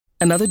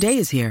Another day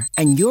is here,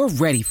 and you're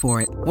ready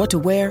for it. What to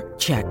wear?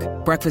 Check.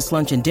 Breakfast,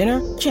 lunch, and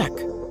dinner? Check.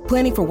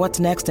 Planning for what's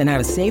next and how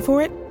to save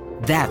for it?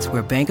 That's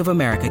where Bank of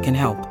America can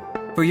help.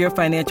 For your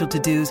financial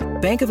to-dos,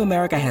 Bank of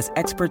America has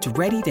experts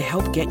ready to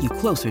help get you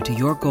closer to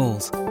your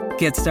goals.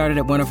 Get started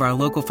at one of our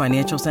local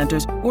financial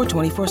centers or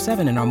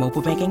 24/7 in our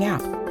mobile banking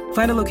app.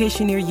 Find a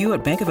location near you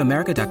at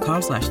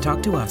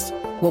bankofamerica.com/talktous.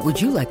 What would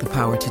you like the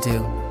power to do?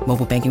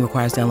 Mobile banking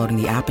requires downloading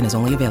the app and is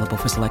only available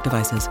for select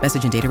devices.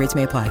 Message and data rates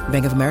may apply.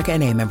 Bank of America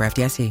N.A., member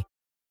FDIC.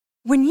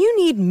 When you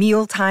need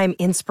mealtime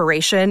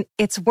inspiration,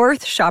 it's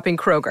worth shopping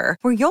Kroger,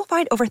 where you'll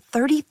find over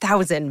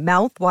 30,000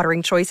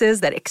 mouth-watering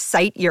choices that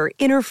excite your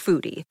inner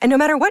foodie. And no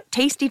matter what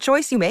tasty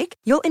choice you make,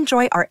 you'll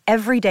enjoy our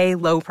everyday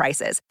low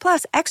prices,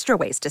 plus extra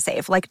ways to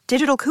save, like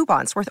digital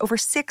coupons worth over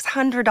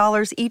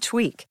 $600 each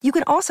week. You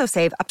can also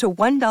save up to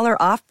 $1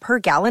 off per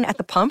gallon at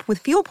the pump with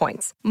fuel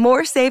points.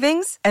 More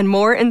savings and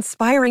more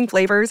inspiring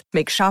flavors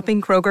make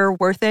shopping Kroger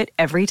worth it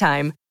every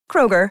time.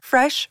 Kroger,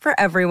 fresh for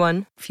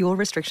everyone. Fuel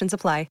restrictions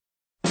apply.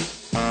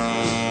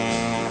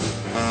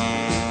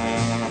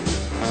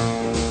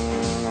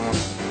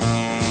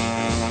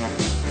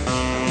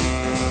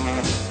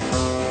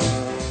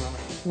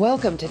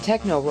 Welcome to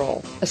Techno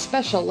Roll, a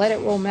special Let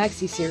It Roll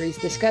maxi series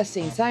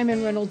discussing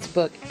Simon Reynolds'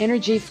 book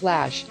Energy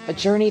Flash, A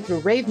Journey Through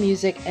Rave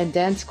Music and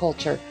Dance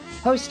Culture,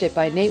 hosted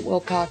by Nate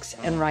Wilcox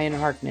and Ryan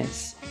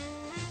Harkness.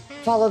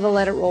 Follow the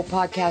Let It Roll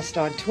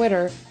podcast on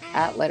Twitter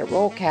at Let It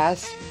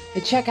Rollcast,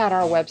 and check out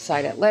our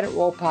website at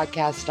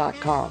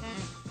letitrollpodcast.com.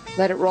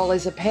 Let It Roll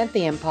is a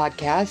Pantheon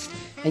podcast,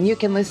 and you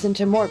can listen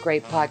to more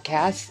great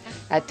podcasts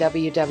at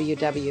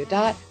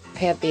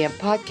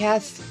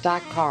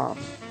www.pantheonpodcasts.com.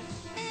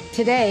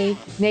 Today,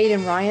 Nate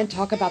and Ryan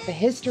talk about the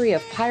history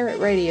of pirate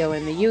radio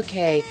in the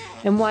UK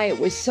and why it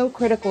was so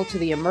critical to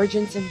the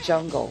emergence of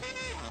jungle.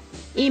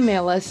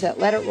 Email us at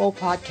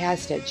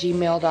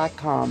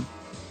letitrollpodcast@gmail.com.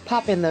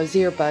 Pop in those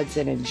earbuds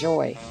and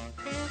enjoy.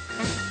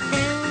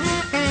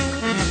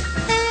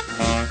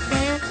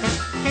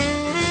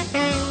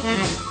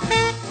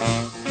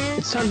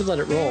 It's time to let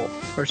it roll,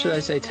 or should I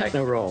say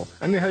techno roll.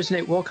 I'm your host,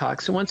 Nate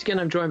Wilcox, and once again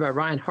I'm joined by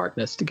Ryan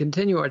Harkness to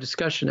continue our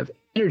discussion of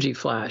Energy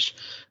Flash,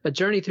 A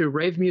Journey Through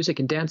Rave Music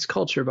and Dance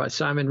Culture by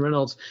Simon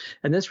Reynolds.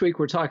 And this week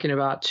we're talking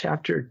about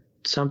chapter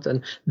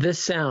something, This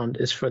Sound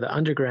is for the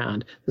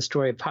Underground, the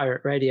story of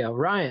pirate radio.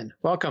 Ryan,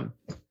 welcome.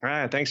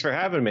 Ryan, thanks for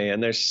having me.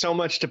 And there's so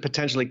much to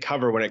potentially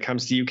cover when it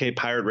comes to UK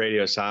pirate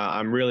radio. So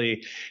I'm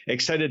really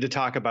excited to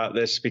talk about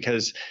this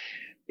because,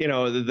 you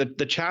know,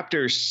 the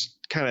chapters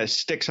kind of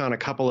sticks on a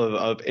couple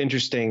of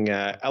interesting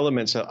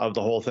elements of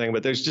the whole thing,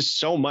 but there's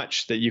just so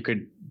much that you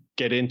could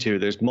get into.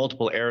 There's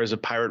multiple eras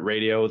of pirate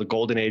radio, the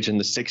golden age in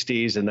the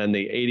 60s, and then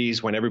the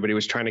 80s when everybody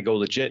was trying to go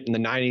legit, in the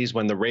 90s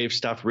when the rave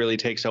stuff really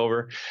takes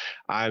over.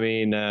 I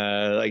mean,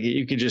 like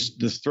you could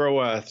just throw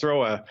a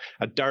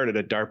dart at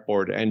a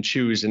dartboard and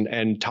choose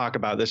and talk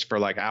about this for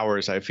like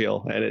hours, I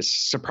feel. And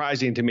it's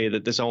surprising to me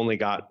that this only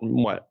got,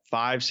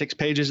 5-6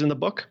 pages in the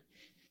book?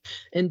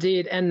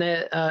 Indeed. And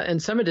in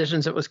some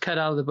editions, it was cut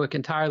out of the book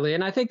entirely.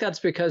 And I think that's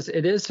because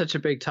it is such a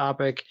big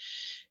topic.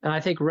 And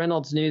I think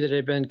Reynolds knew that it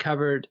had been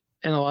covered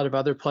in a lot of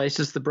other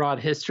places, the broad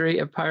history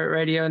of pirate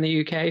radio in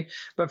the UK.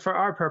 But for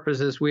our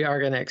purposes, we are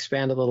going to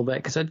expand a little bit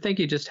because I think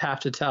you just have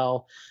to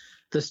tell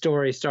the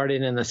story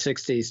starting in the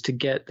 60s to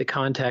get the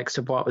context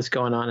of what was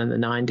going on in the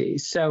 90s.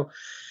 So,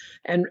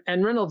 and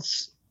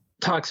Reynolds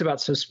talks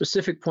about some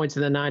specific points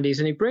in the 90s,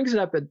 and he brings it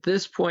up at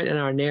this point in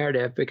our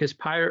narrative because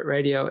pirate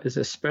radio is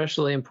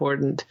especially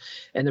important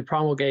in the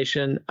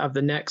promulgation of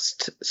the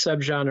next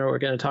subgenre we're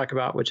going to talk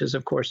about, which is,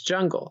 of course,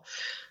 jungle.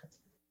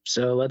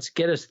 So let's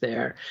get us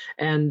there.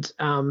 And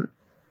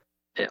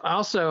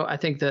also, I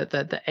think that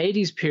the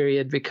 80s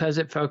period, because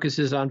it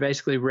focuses on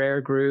basically rare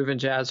groove and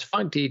jazz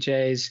funk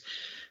DJs,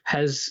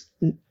 has,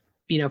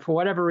 for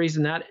whatever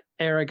reason, that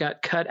era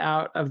got cut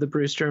out of the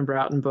Brewster and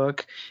Broughton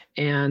book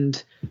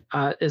and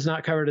is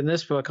not covered in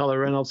this book, although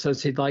Reynolds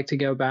says he'd like to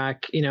go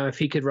back, if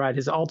he could write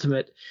his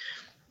ultimate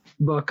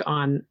book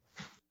on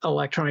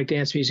electronic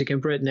dance music in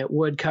Britain, it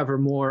would cover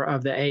more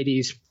of the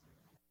 80s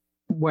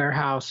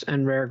warehouse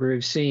and rare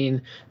groove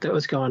scene that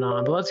was going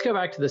on. But let's go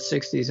back to the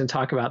 60s and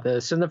talk about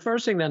this. And the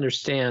first thing to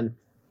understand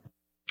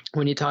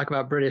when you talk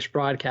about British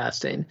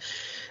broadcasting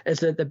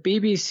is that the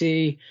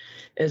BBC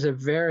is a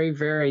very,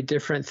 very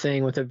different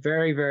thing with a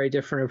very, very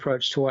different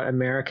approach to what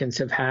Americans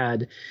have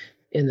had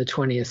in the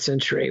 20th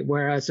century.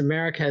 Whereas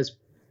America has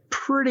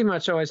pretty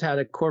much always had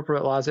a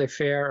corporate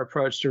laissez-faire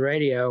approach to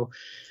radio,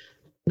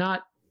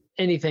 not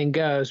anything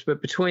goes,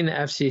 but between the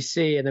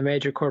FCC and the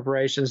major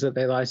corporations that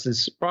they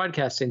license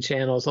broadcasting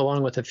channels,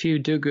 along with a few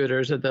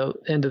do-gooders at the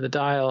end of the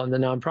dial in the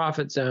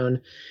nonprofit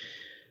zone,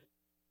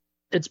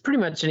 it's pretty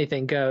much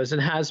anything goes and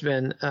has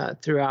been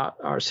throughout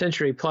our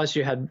century. Plus,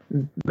 you had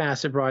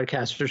massive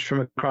broadcasters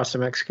from across the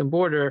Mexican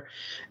border,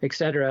 et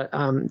cetera,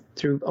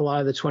 through a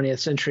lot of the 20th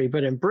century.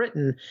 But in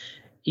Britain,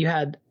 you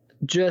had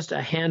just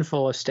a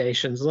handful of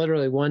stations,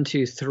 literally 1,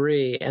 2,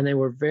 3, and they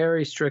were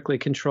very strictly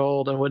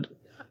controlled and would,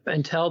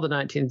 until the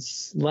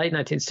late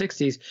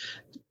 1960s,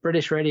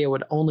 British radio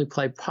would only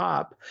play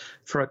pop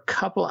for a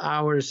couple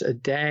hours a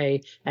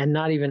day, and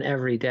not even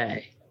every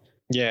day.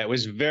 Yeah, it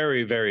was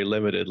very, very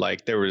limited.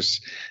 Like there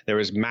was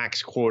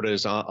max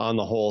quotas on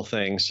the whole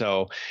thing.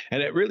 So,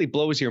 and it really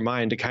blows your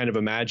mind to kind of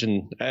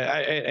imagine,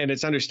 and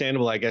it's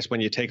understandable, I guess,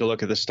 when you take a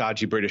look at the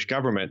stodgy British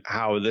government,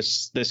 how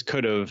this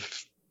could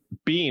have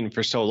been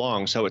for so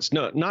long. So it's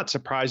not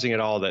surprising at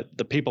all that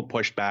the people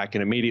pushed back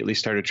and immediately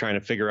started trying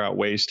to figure out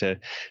ways to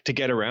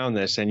get around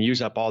this and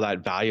use up all that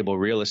valuable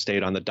real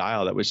estate on the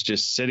dial that was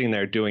just sitting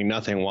there doing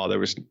nothing while there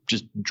was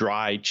just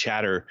dry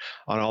chatter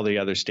on all the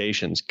other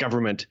stations.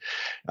 Government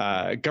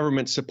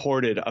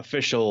supported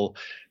official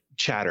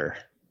chatter.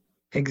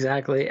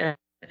 Exactly.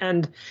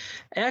 And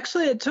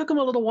actually, it took them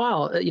a little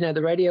while. You know,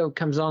 the radio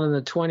comes on in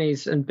the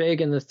 20s and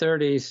big in the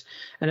 30s.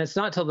 And it's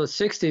not till the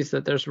 60s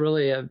that there's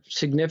really a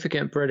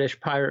significant British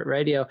pirate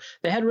radio.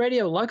 They had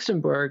Radio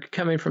Luxembourg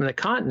coming from the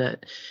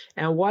continent.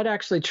 And what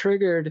actually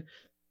triggered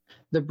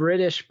the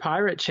British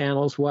pirate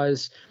channels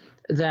was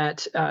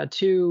that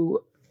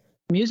two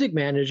music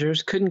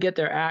managers couldn't get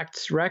their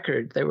acts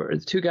record. They were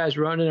two guys,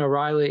 Ronan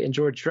O'Reilly and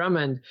George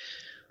Drummond,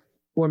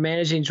 were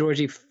managing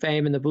Georgie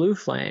Fame and the Blue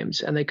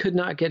Flames, and they could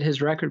not get his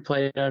record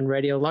played on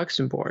Radio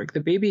Luxembourg. The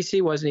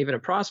BBC wasn't even a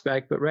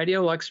prospect, but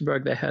Radio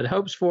Luxembourg they had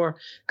hopes for,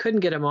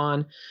 couldn't get him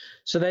on.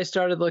 So they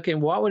started looking,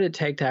 what would it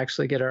take to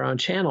actually get our own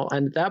channel?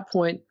 And at that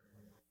point,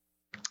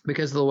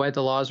 because of the way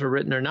the laws were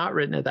written or not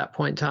written at that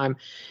point in time,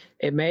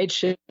 it made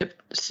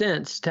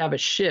sense to have a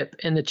ship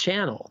in the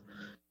channel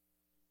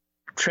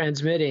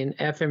transmitting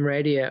FM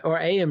radio or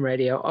AM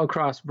radio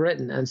across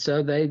Britain. And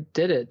so they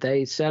did it.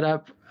 They set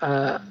up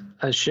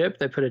a ship,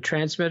 they put a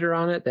transmitter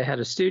on it, they had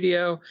a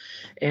studio,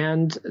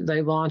 and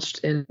they launched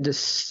in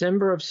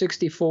December of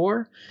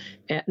 64.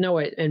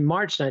 In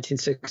March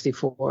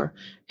 1964,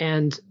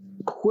 and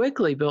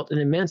quickly built an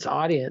immense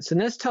audience.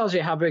 And this tells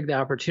you how big the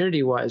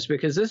opportunity was,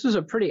 because this was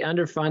a pretty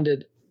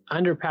underfunded,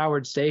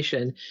 underpowered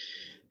station,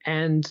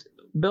 and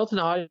built an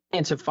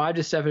audience of 5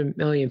 to 7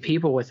 million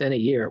people within a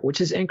year,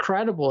 which is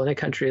incredible in a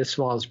country as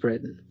small as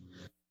Britain.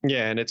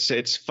 Yeah, and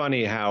it's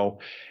funny how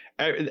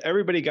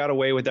everybody got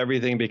away with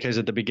everything, because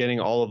at the beginning,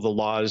 all of the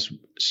laws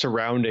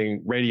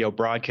surrounding radio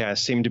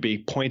broadcasts seemed to be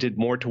pointed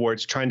more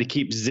towards trying to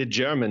keep the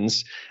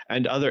Germans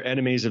and other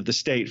enemies of the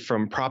state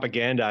from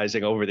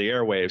propagandizing over the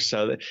airwaves.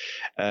 So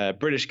the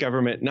British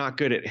government not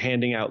good at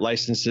handing out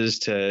licenses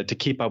to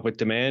keep up with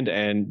demand,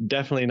 and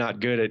definitely not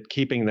good at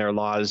keeping their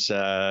laws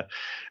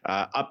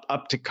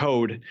up to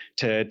code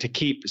to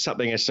keep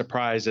something as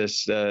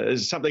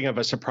something of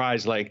a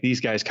surprise, like these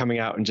guys coming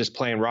out and just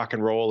playing rock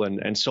and roll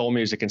and soul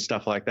music and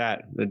stuff like that.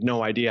 They had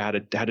no idea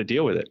how to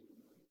deal with it.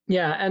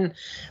 Yeah, and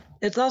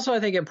it's also, I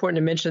think, important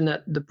to mention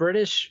that the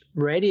British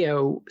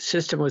radio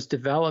system was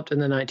developed in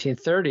the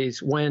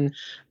 1930s when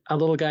a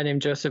little guy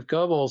named Joseph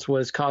Goebbels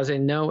was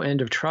causing no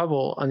end of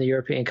trouble on the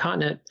European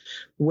continent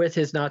with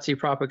his Nazi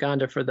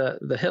propaganda for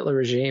the Hitler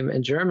regime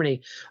in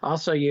Germany.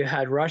 Also, you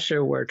had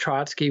Russia, where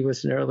Trotsky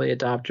was an early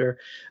adopter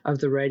of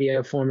the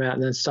radio format,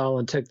 and then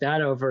Stalin took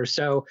that over.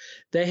 So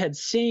they had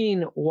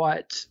seen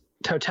what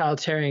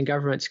totalitarian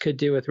governments could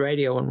do with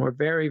radio, and were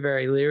very,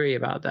 very leery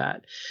about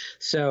that.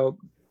 So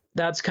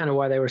that's kind of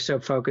why they were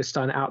so focused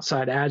on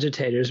outside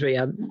agitators. But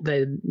yeah, they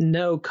had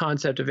no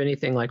concept of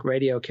anything like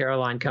Radio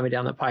Caroline coming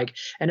down the pike.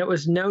 And it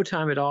was no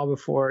time at all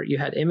before you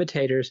had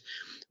imitators.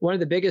 One of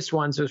the biggest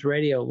ones was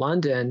Radio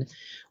London,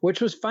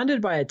 which was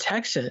funded by a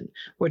Texan,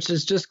 which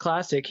is just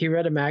classic. He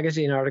read a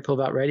magazine article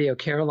about Radio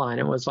Caroline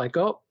and was like,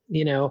 oh,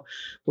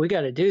 we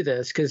got to do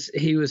this, because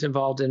he was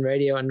involved in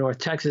radio in North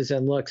Texas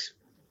and looks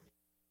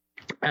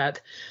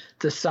at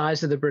the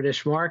size of the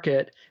British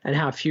market and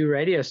how few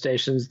radio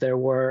stations there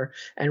were,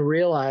 and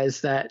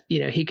realized that,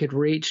 he could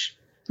reach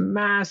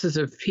masses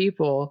of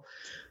people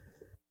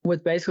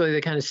with basically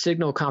the kind of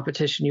signal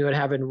competition you would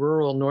have in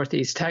rural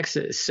Northeast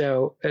Texas.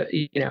 So,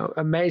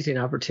 amazing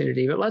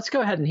opportunity. But let's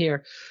go ahead and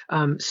hear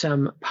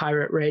some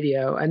pirate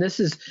radio. And this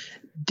is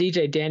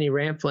DJ Danny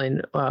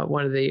Rampling,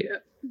 one of the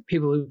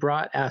people who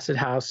brought Acid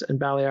House and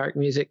Balearic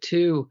music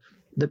to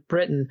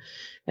Britain.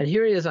 And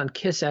here he is on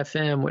Kiss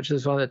FM, which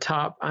is one of the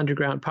top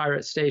underground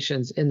pirate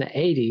stations in the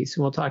 80s.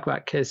 And we'll talk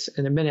about Kiss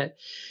in a minute.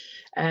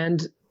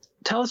 And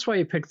tell us why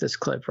you picked this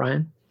clip,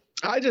 Ryan.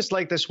 I just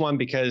like this one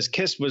because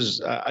Kiss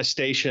was a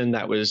station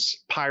that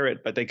was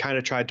pirate, but they kind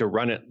of tried to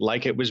run it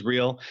like it was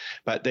real.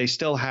 But they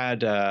still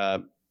had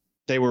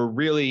they were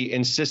really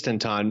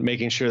insistent on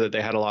making sure that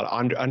they had a lot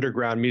of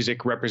underground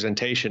music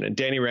representation. And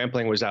Danny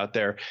Rampling was out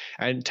there.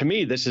 And to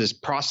me, this is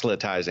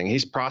proselytizing.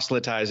 He's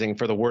proselytizing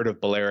for the word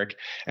of Balearic,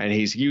 and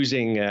he's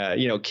using,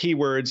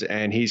 keywords,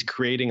 and he's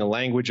creating a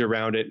language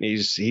around it. And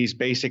he's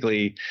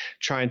basically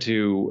trying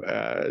to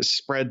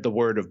spread the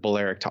word of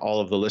Balearic to all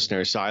of the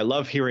listeners. So I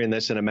love hearing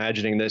this and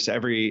imagining this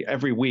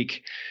every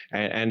week,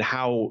 and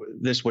how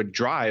this would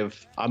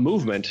drive a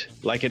movement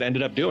like it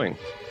ended up doing.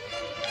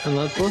 And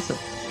let's listen.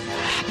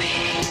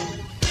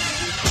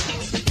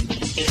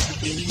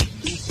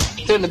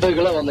 Doing the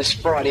Boogaloo on this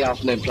Friday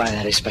afternoon, playing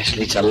that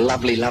especially to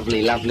lovely,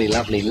 lovely, lovely,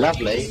 lovely,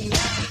 lovely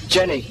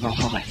Jenny, my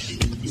wife.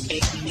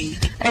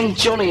 And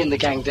Johnny and the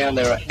gang down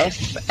there at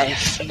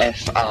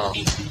FFFR.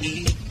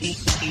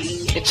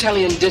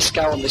 Italian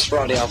disco on this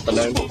Friday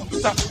afternoon.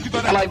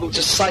 Unable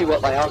to say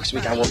what they are because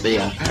we don't want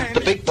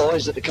the big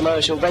boys at the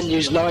commercial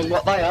venues knowing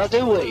what they are,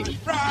 do we?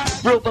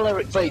 Real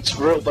Balearic beats,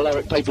 real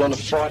Balearic people on a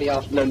Friday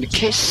afternoon to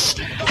Kiss.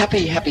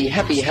 Happy, happy,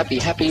 happy, happy,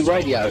 happy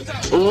radio.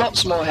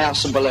 Lots more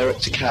house and Balearic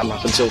to come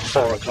up until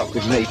 4 o'clock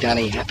with me,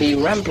 Danny Happy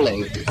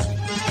Rampling.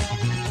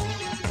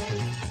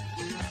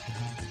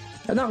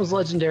 And that was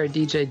legendary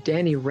DJ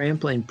Danny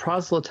Rampling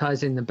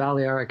proselytizing the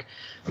Balearic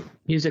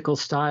musical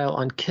style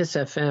on Kiss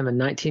FM in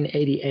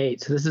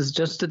 1988. So this is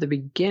just at the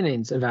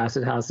beginnings of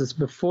Acid House. This is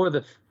before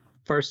the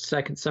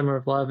second Summer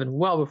of Love and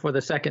well before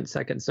the second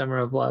Summer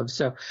of Love.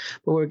 So,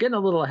 but we're getting a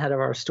little ahead of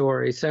our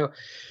story. So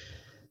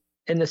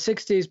in the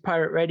 60s,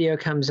 pirate radio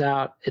comes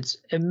out. It's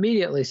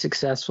immediately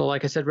successful.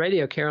 Like I said,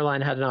 Radio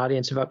Caroline had an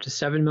audience of up to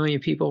 7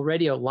 million people.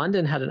 Radio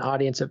London had an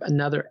audience of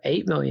another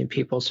 8 million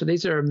people. So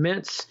these are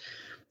immense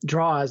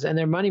draws, and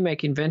they're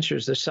money-making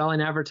ventures. They're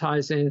selling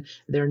advertising.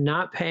 They're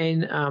not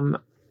paying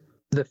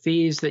the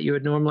fees that you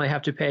would normally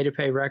have to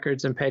pay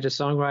records and pay to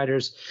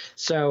songwriters.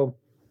 So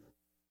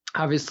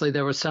obviously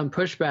there was some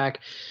pushback.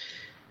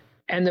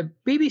 And the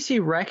BBC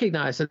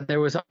recognized that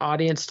there was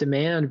audience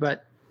demand,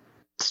 but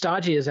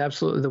stodgy is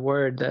absolutely the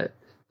word that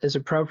is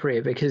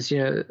appropriate because, you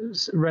know,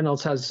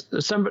 Reynolds has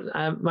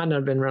might not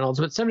have been Reynolds,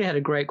 but somebody had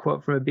a great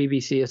quote from a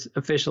BBC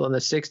official in the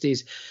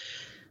 60s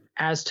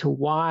as to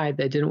why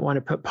they didn't want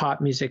to put pop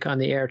music on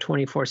the air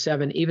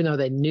 24/7, even though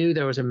they knew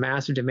there was a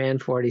massive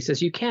demand for it. He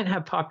says, you can't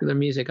have popular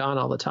music on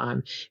all the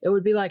time. It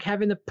would be like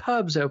having the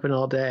pubs open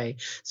all day.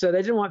 So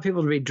they didn't want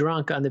people to be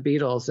drunk on the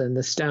Beatles and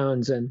the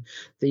Stones and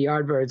the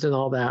Yardbirds and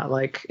all that,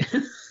 like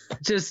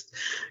just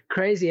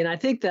crazy. And I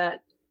think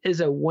that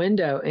is a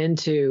window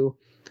into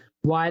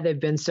why they've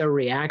been so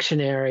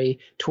reactionary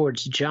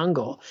towards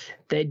jungle.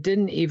 They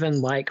didn't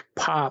even like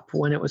pop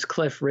when it was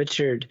Cliff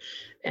Richard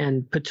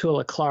and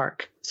Petula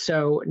Clark.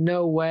 So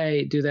no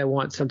way do they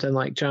want something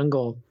like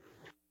jungle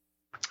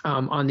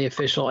on the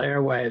official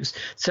airwaves.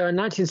 So in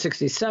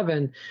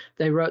 1967,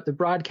 they wrote the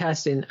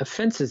Broadcasting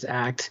Offenses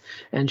Act,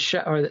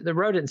 they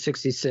wrote it in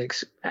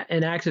 66,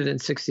 enacted it in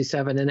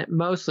 67, and it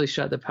mostly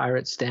shut the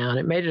pirates down.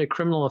 It made it a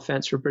criminal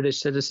offense for British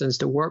citizens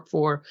to work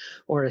for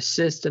or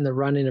assist in the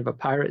running of a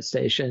pirate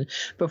station.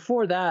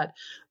 Before that,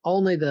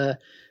 only the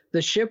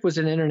ship was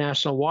in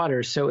international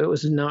waters, so it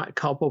was not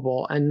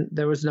culpable, and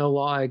there was no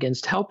law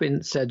against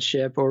helping said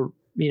ship or,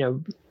 you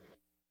know,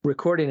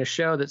 recording a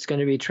show that's going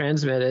to be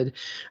transmitted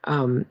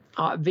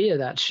via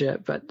that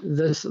ship. But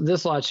this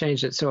law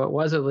changed it, so it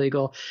was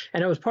illegal,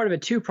 and it was part of a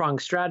two-pronged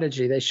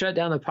strategy. They shut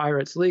down the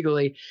pirates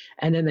legally,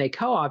 and then they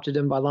co-opted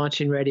them by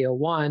launching Radio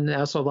 1. They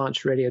also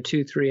launched Radio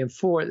 2, 3, and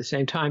 4 at the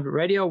same time, but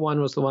Radio 1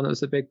 was the one that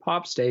was the big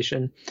pop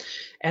station,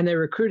 and they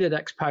recruited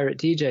ex-pirate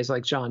DJs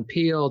like John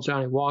Peel,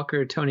 Johnny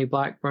Walker, Tony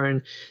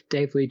Blackburn,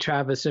 Dave Lee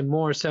Travis, and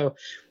more. So,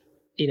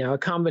 you know, a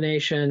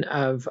combination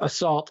of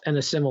assault and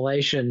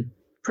assimilation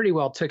pretty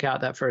well took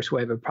out that first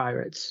wave of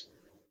pirates.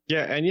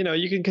 Yeah, and you know,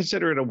 you can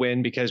consider it a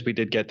win because we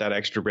did get that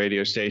extra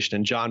radio station,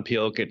 and John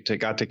Peel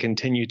got to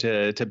continue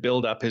to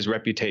build up his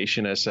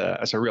reputation as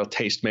a real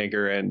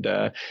tastemaker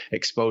and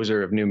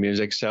exposer of new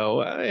music.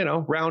 So you know,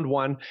 round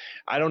one,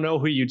 I don't know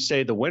who you'd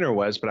say the winner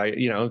was, but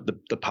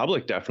the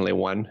public definitely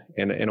won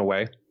in a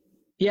way.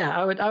 Yeah,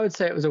 I would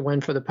say it was a win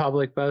for the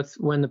public, both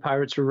when the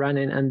pirates were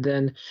running and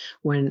then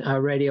when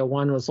Radio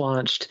 1 was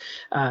launched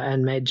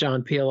and made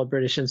John Peel a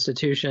British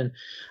institution.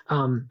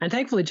 And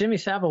thankfully, Jimmy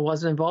Savile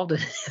wasn't involved in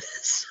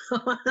this.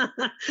 So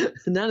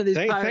none of these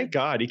pirates. Thank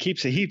God.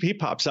 He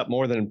pops up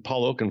more than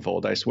Paul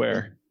Oakenfold, I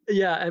swear.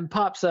 Yeah, and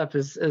pops up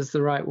is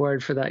the right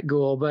word for that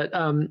ghoul. But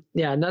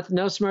yeah, no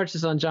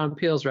smirches on John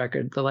Peel's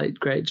record, the late,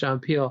 great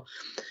John Peel.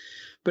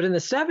 But in the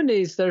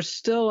 70s, there's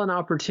still an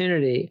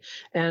opportunity,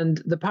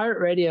 and the pirate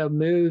radio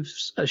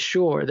moves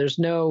ashore. There's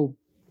no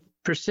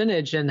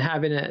percentage in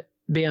having it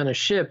be on a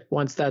ship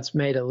once that's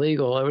made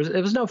illegal.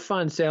 It was no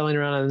fun sailing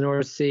around on the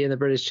North Sea and the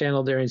British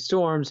Channel during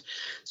storms.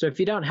 So if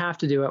you don't have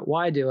to do it,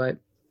 why do it?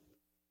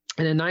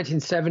 And in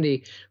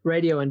 1970,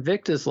 Radio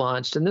Invictus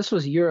launched, and this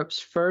was Europe's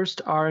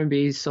first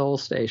R&B soul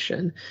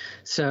station.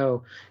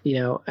 So, you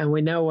know, and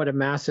we know what a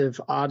massive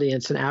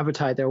audience and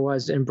appetite there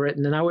was in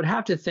Britain. And I would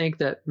have to think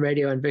that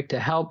Radio Invicta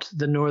helped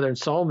the Northern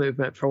Soul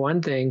movement, for one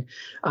thing,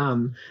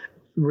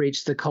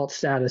 reach the cult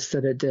status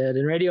that it did.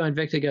 And Radio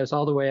Invicta goes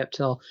all the way up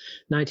till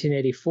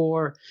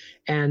 1984.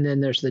 And then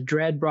there's the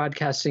Dread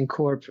Broadcasting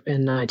Corp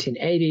in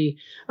 1980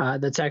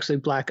 that's actually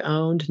Black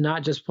owned,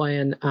 not just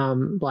playing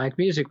Black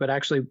music, but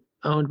actually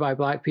owned by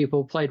Black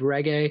people, played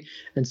reggae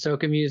and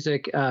soca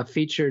music,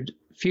 featured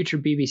future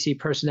BBC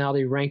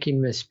personality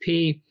Ranking Miss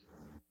P.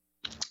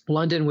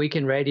 London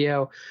Weekend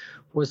Radio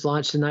was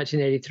launched in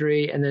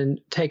 1983 and then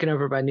taken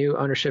over by new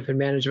ownership and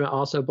management,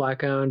 also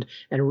Black owned,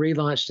 and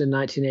relaunched in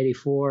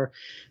 1984.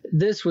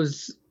 This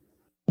was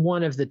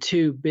one of the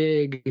two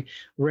big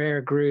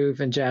rare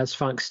groove and jazz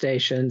funk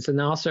stations, and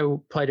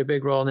also played a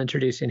big role in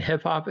introducing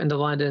hip hop into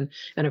London,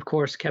 and of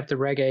course kept the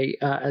reggae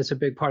as a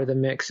big part of the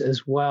mix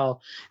as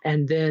well.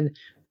 And then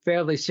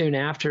fairly soon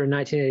after, in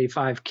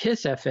 1985,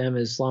 Kiss FM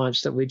is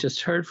launched that we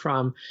just heard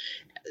from.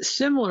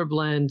 Similar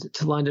blend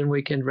to London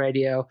Weekend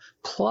Radio,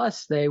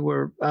 plus they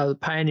were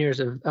pioneers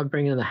of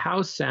bringing the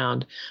house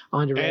sound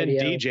onto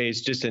radio. And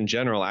DJs just in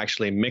general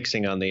actually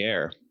mixing on the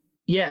air.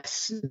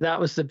 Yes, that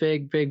was the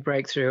big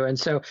breakthrough. And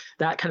so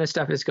that kind of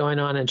stuff is going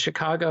on in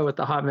Chicago with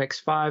the Hot Mix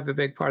 5, a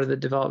big part of the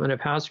development of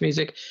house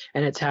music,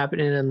 and it's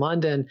happening in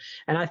London.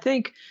 And I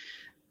think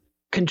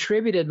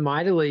contributed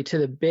mightily to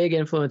the big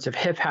influence of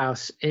hip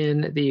house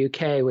in the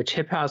UK, which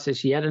hip house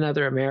is yet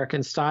another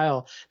American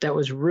style that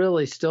was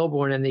really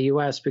stillborn in the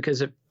US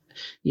because of,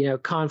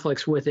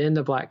 conflicts within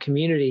the Black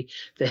community.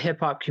 The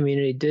hip hop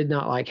community did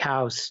not like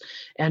house,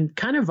 and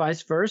kind of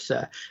vice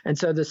versa. And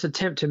so this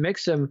attempt to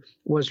mix them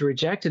was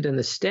rejected in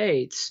the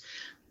States,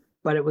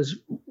 but it was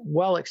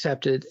well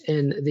accepted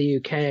in the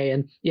UK.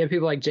 And you have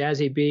people like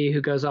Jazzy B,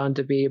 who goes on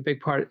to be a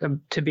big part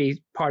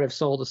of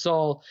Soul to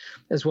Soul,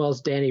 as well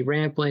as Danny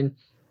Rampling,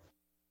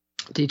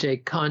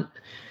 DJ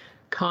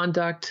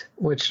Conduct,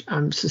 which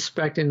I'm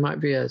suspecting might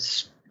be a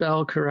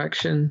spell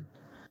correction.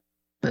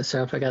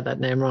 So if I got that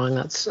name wrong,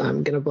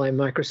 I'm going to blame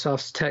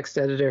Microsoft's text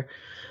editor.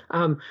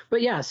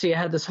 But yeah, so you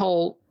had this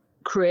whole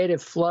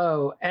creative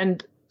flow,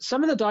 and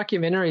some of the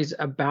documentaries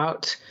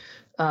about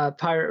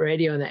pirate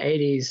radio in the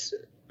 80s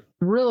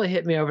really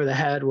hit me over the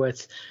head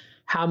with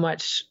how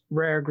much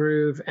rare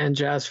groove and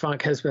jazz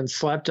funk has been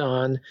slept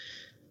on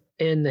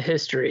in the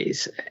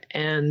histories.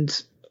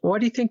 And what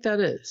do you think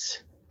that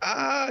is?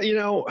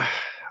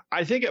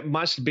 I think it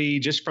must be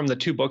just from the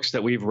two books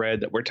that we've read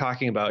that we're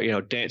talking about,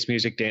 dance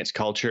music, dance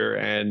culture,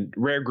 and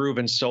rare groove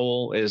and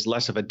soul is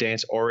less of a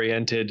dance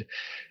oriented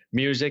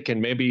music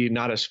and maybe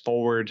not as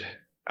forward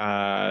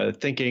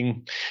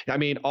thinking. I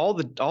mean, all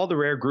the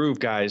rare groove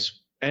guys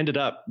ended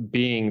up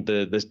being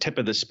the tip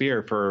of the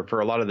spear for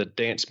a lot of the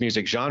dance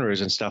music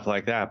genres and stuff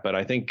like that. But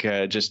I think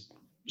just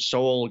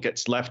soul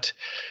gets left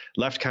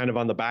kind of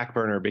on the back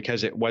burner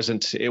because it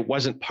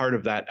wasn't part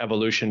of that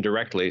evolution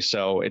directly.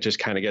 So it just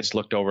kind of gets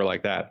looked over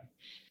like that.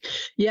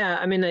 Yeah.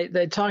 I mean,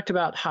 they talked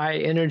about high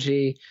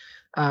energy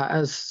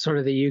as sort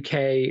of the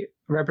UK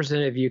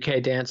representative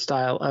UK dance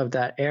style of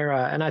that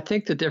era. And I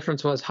think the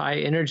difference was high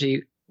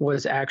energy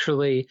was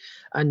actually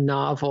a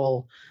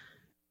novel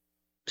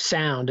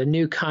sound, a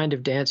new kind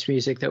of dance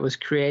music that was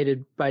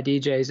created by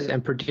DJs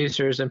and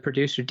producers and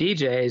producer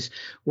DJs,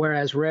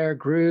 whereas rare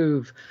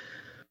groove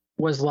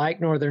was like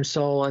Northern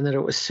Soul and that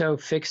it was so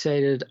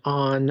fixated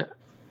on,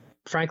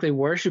 frankly,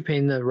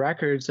 worshiping the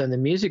records and the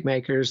music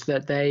makers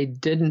that they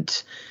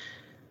didn't,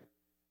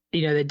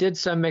 they did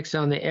some mix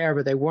on the air,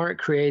 but they weren't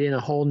creating a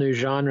whole new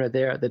genre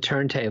there at the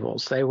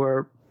turntables. They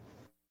were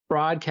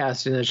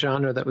broadcasting a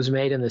genre that was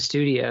made in the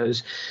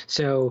studios.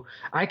 So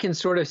I can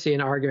sort of see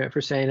an argument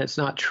for saying it's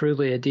not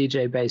truly a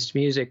DJ-based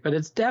music, but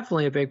it's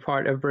definitely a big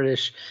part of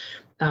British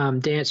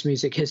dance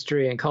music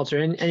history and culture.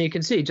 And you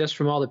can see just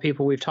from all the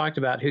people we've talked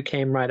about who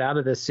came right out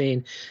of this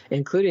scene,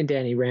 including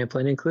Danny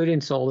Rampling, including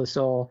Soul to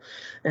Soul,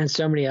 and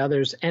so many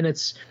others. And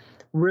it's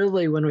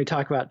really when we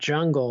talk about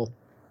jungle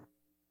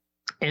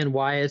and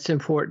why it's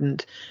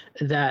important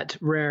that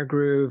rare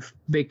groove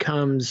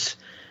becomes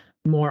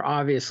more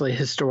obviously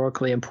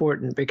historically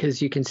important,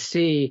 because you can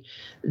see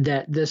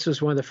that this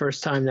was one of the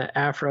first time that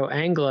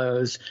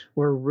Afro-Anglos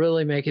were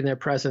really making their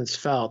presence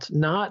felt,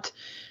 not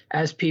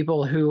as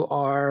people who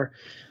are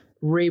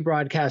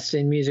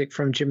rebroadcasting music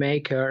from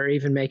Jamaica or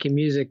even making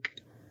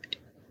music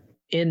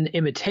in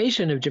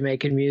imitation of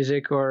Jamaican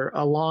music or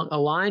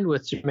aligned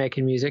with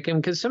Jamaican music. And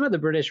because some of the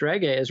British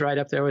reggae is right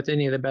up there with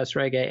any of the best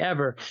reggae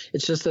ever,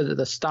 it's just that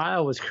the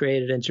style was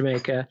created in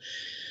Jamaica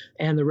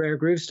and the rare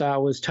groove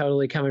style was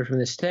totally coming from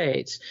the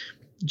States.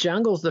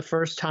 Jungle's the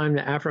first time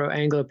that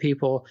Afro-Anglo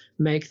people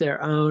make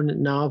their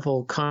own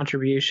novel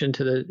contribution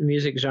to the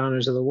music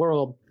genres of the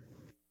world.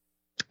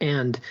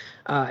 And,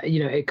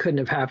 it couldn't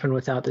have happened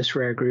without this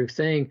rare groove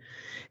thing.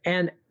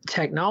 And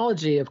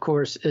technology, of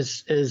course,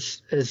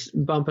 is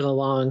bumping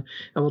along.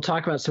 And we'll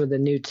talk about some of the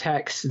new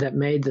techs that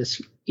made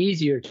this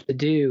easier to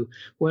do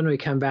when we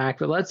come back.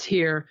 But let's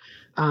hear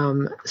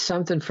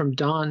something from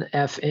Dawn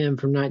FM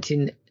from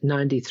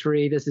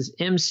 1993. This is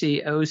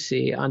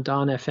MCOC on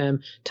Dawn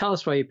FM. Tell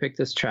us why you picked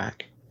this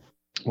track.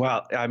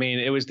 Well, I mean,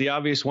 it was the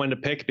obvious one to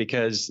pick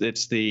because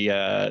it's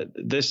the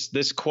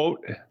this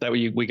quote that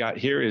we got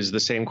here is the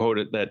same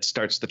quote that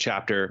starts the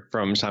chapter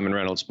from Simon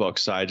Reynolds' book.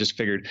 So I just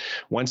figured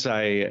once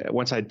I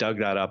dug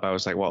that up, I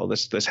was like, well,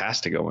 this has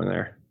to go in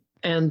there.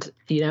 And,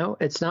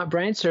 it's not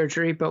brain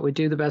surgery, but we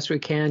do the best we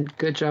can.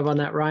 Good job on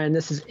that, Ryan.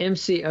 This is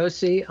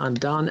MCOC on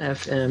Dawn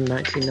FM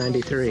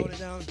 1993.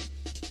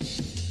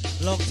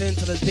 Locked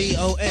into the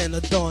DON,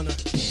 the Dawn.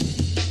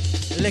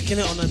 Licking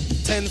it on a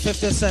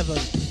 1057.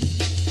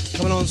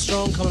 Coming on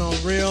strong, coming on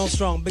real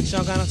strong. Big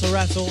shout out to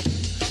Rattle.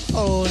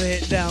 Hold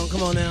it down,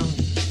 come on now.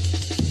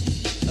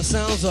 The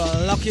sounds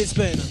are lucky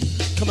spin.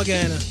 Come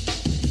again.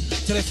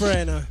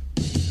 Telefrena.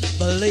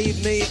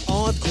 Believe me,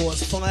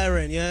 hardcore's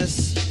firing,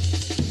 yes?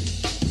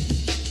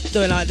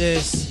 Do it like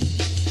this.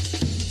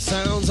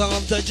 Sounds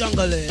of the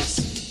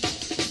Junglist.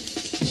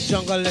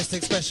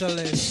 Junglistic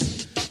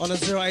specialist. on a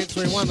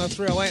 0831, a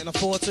 308 and a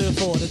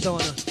 424, the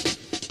Donna.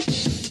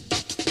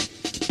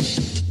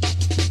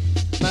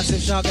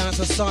 Massive shout out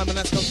to Simon,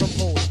 that's come from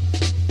Paul.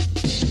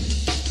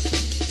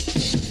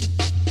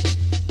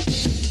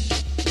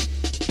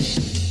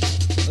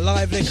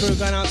 Lively crew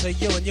going out to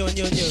you and you and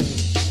you and you.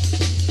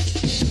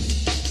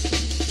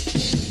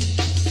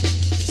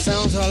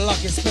 Sounds of a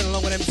lucky spin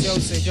along with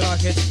MCOC, do you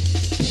like it?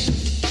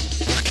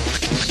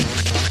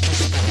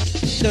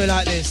 Do it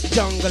like this,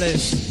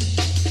 junglers.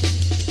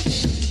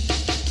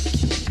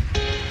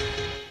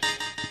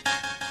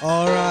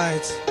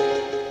 Alright.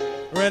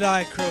 Red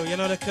Eye crew, you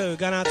know the crew,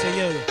 going out to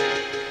you.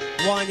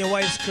 Wind your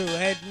waist crew,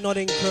 head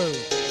nodding crew.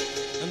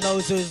 And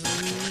those who's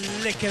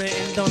licking it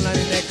in Donland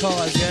in their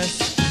cars,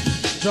 yes?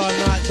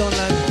 Driving out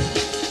Donland.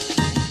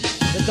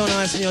 The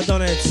Donites and your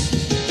Donettes.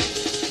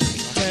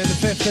 10 to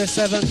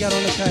 57, get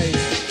on the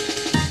case.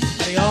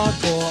 The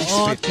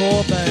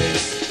hardcore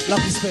bass.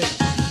 Lucky spin.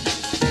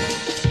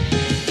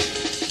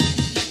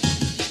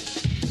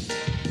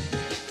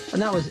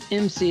 And that was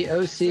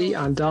MCOC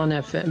on Dawn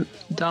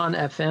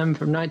FM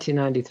from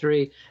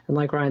 1993. And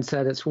like Ryan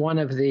said, it's one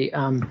of the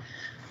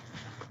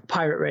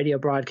pirate radio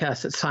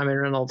broadcasts that Simon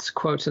Reynolds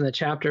quotes in the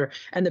chapter.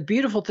 And the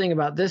beautiful thing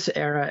about this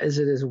era is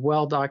it is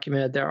well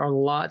documented. There are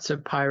lots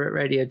of pirate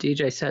radio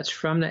DJ sets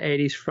from the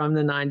 80s, from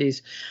the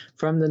 90s,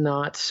 from the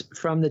noughts,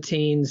 from the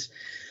teens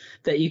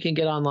that you can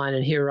get online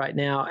and hear right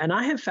now. And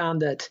I have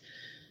found that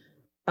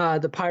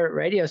the pirate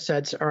radio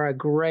sets are a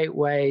great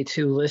way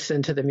to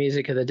listen to the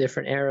music of the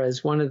different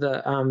eras. One of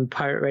the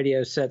pirate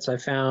radio sets I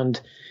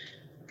found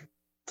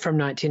from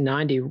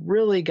 1990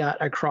 really got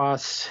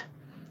across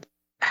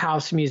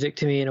house music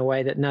to me in a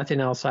way that nothing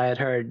else I had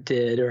heard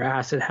did, or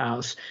acid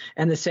house.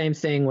 And the same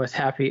thing with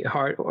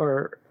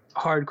hardcore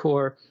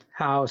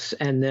house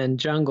and then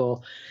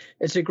jungle.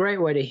 It's a great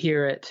way to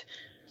hear it.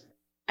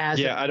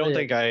 I don't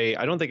think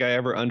I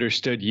ever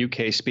understood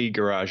UK Speed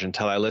Garage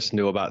until I listened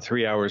to about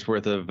 3 hours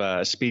worth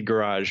of Speed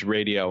Garage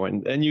radio,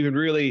 and you could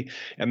really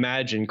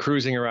imagine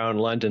cruising around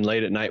London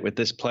late at night with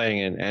this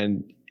playing,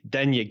 and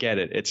then you get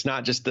it. It's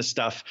not just the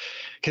stuff,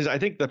 because I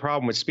think the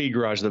problem with Speed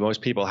Garage that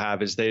most people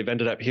have is they've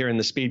ended up hearing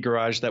the Speed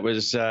Garage that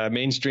was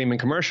mainstream and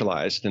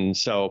commercialized. And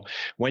so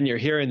when you're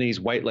hearing these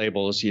white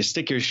labels, you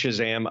stick your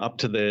Shazam up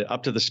to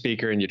the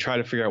speaker and you try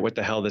to figure out what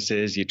the hell this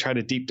is. You try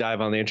to deep dive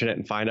on the internet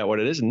and find out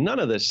what it is. None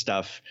of this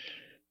stuff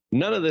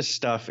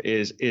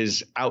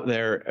is out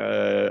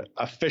there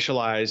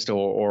officialized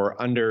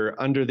or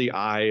under the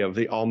eye of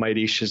the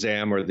almighty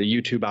Shazam or the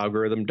YouTube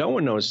algorithm. No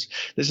one knows.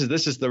 This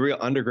is the real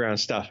underground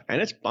stuff,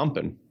 and it's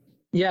bumping.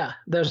 Yeah,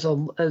 there's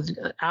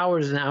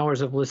hours and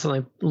hours of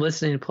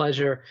listening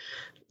pleasure,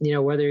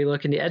 whether you're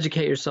looking to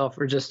educate yourself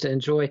or just to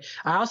enjoy.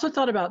 I also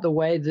thought about the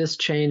way this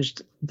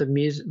changed the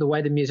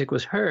way the music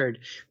was heard,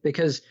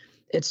 because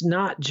it's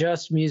not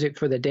just music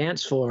for the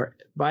dance floor.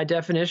 By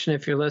definition,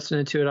 if you're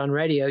listening to it on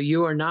radio,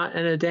 you are not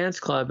in a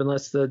dance club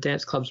unless the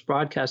dance club's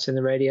broadcasting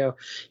the radio.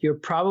 You're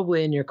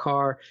probably in your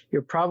car.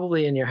 You're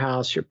probably in your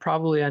house. You're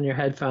probably on your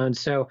headphones.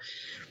 So,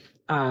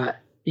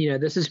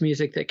 this is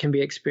music that can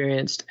be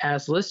experienced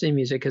as listening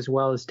music as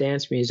well as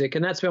dance music.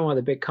 And that's been one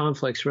of the big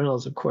conflicts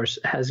Reynolds, of course,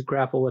 has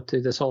grappled with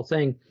through this whole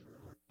thing.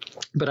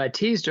 But I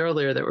teased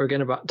earlier that we're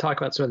going to talk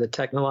about some of the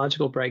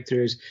technological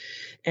breakthroughs.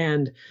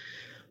 And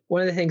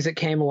one of the things that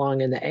came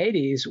along in the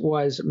 80s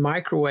was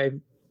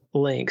microwave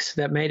links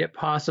that made it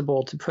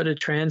possible to put a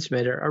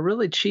transmitter, a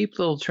really cheap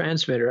little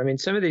transmitter. I mean,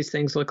 some of these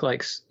things look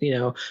like,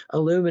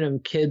 aluminum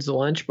kids'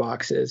 lunch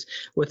boxes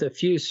with a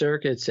few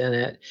circuits in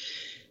it.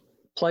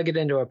 Plug it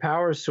into a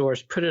power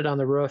source, put it on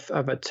the roof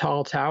of a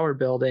tall tower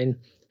building,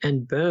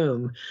 and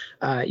boom,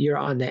 you're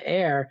on the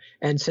air.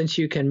 And since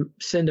you can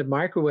send a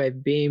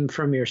microwave beam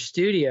from your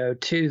studio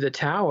to the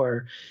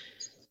tower,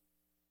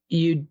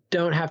 you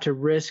don't have to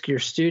risk your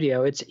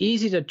studio. It's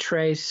easy to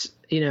trace,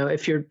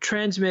 if you're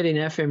transmitting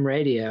FM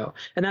radio,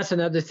 and that's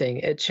another thing.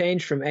 It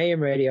changed from AM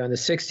radio in the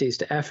 60s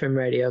to FM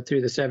radio through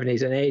the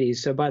 70s and 80s.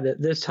 So by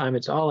this time,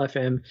 it's all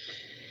FM.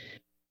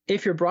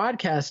 If you're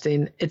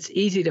broadcasting, it's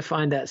easy to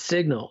find that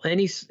signal.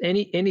 Any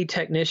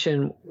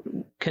technician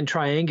can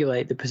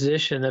triangulate the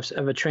position of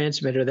a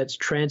transmitter that's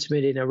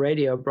transmitting a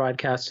radio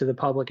broadcast to the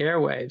public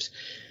airwaves.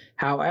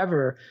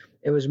 However,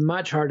 it was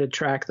much harder to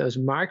track those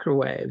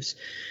microwaves.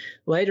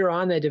 Later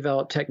on, they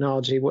developed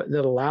technology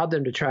that allowed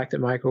them to track the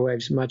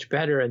microwaves much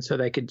better, and so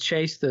they could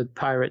chase the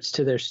pirates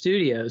to their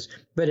studios.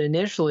 But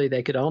initially,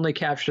 they could only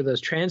capture those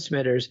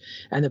transmitters,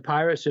 and the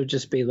pirates would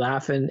just be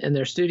laughing in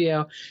their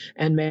studio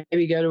and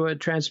maybe go to a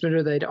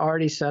transmitter they'd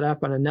already set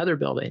up on another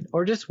building,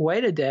 or just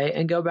wait a day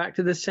and go back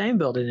to the same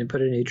building and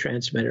put a new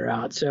transmitter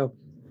out. So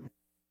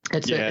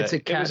it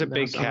was a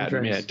big cat.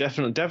 Yeah,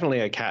 definitely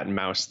a cat and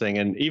mouse thing.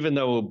 And even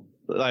though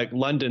like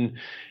London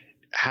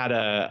had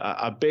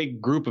a big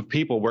group of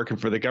people working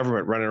for the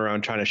government running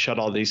around trying to shut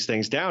all these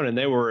things down, and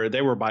they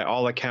were by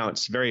all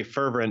accounts very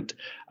fervent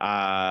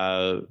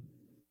at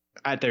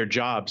their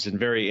jobs and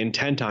very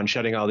intent on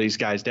shutting all these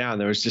guys down.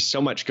 There was just so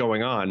much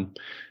going on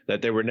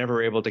that they were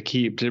never able to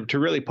keep to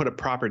really put a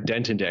proper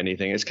dent into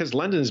anything. It's because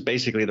London is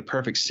basically the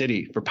perfect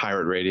city for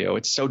pirate radio.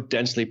 It's so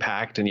densely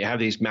packed, and you have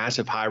these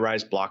massive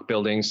high-rise block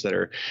buildings that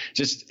are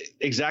just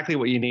exactly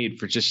what you need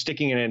for just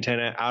sticking an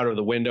antenna out of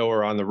the window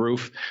or on the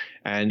roof.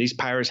 And these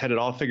pirates had it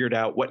all figured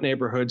out, what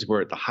neighborhoods were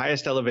at the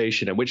highest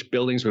elevation and which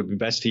buildings would be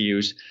best to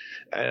use.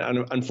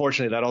 And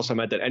unfortunately, that also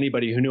meant that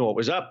anybody who knew what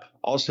was up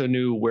also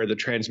knew where the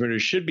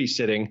transmitters should be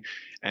sitting.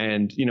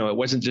 And, you know, it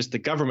wasn't just the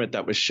government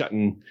that was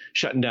shutting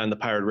down the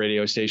pirate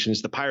radio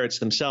stations. The pirates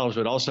themselves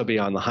would also be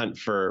on the hunt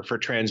for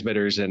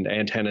transmitters and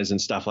antennas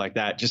and stuff like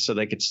that, just so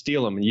they could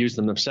steal them and use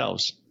them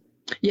themselves.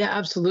 Yeah,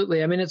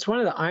 absolutely. I mean, it's one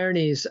of the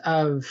ironies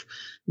of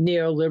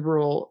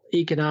neoliberal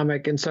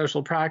economic and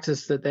social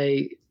practice that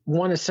they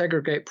want to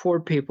segregate poor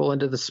people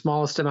into the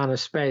smallest amount of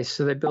space.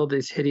 So they build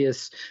these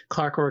hideous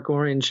Clockwork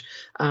Orange,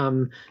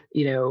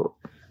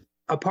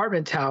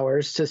 apartment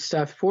towers to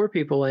stuff poor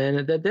people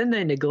in that then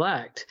they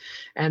neglect.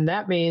 And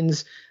that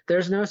means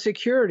there's no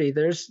security.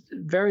 There's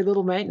very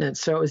little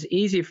maintenance. So it was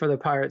easy for the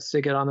pirates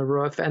to get on the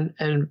roof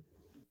and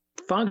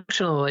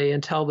functionally,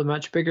 until the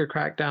much bigger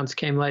crackdowns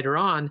came later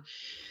on,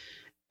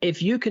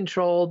 if you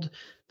controlled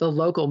the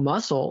local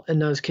muscle in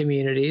those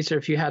communities, or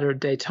if you had a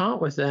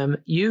detente with them,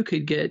 you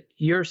could get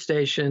your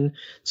station's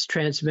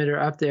transmitter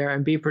up there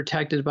and be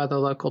protected by the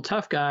local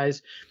tough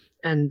guys.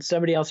 And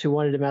somebody else who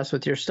wanted to mess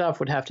with your stuff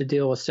would have to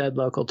deal with said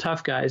local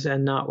tough guys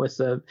and not with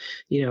the,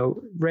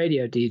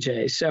 radio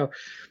DJ. So,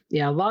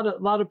 yeah, a lot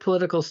of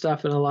political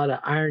stuff and a lot of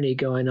irony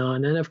going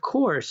on. And of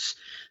course,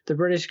 the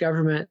British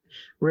government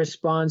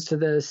responds to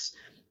this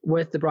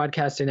with the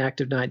Broadcasting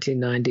Act of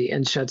 1990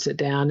 and shuts it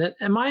down.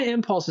 And my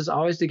impulse is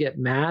always to get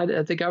mad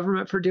at the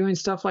government for doing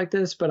stuff like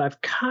this, but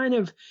I've kind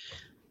of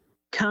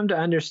come to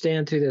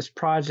understand through this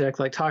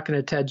project, like talking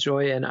to Ted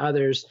Gioia and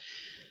others,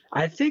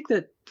 I think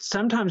that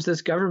sometimes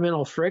this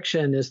governmental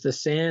friction is the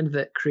sand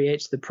that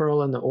creates the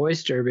pearl in the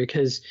oyster,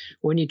 because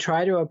when you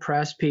try to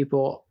oppress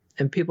people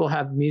and people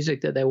have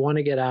music that they want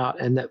to get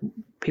out and that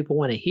people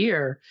want to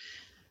hear,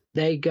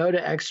 they go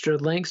to extra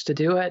lengths to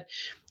do it.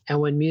 And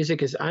when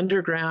music is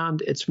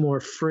underground, it's more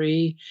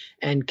free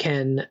and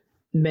can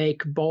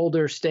make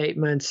bolder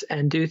statements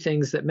and do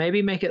things that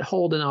maybe make it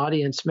hold an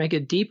audience, make a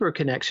deeper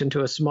connection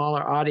to a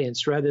smaller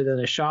audience rather than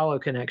a shallow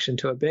connection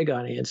to a big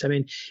audience. I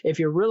mean, if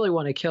you really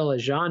want to kill a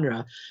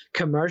genre,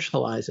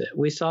 commercialize it.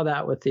 We saw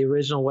that with the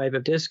original wave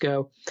of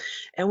disco,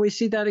 and we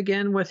see that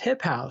again with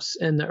hip house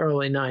in the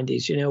early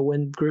 90s,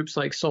 when groups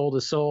like Soul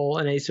to Soul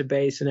and Ace of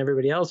Base and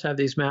everybody else have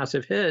these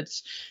massive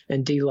hits,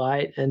 and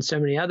D-Light and so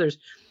many others,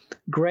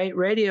 great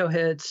radio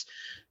hits,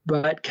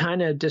 but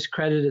kind of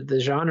discredited the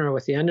genre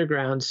with the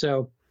underground.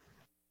 So,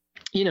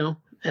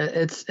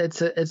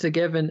 it's a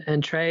give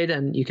and trade,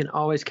 and you can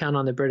always count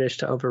on the British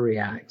to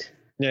overreact.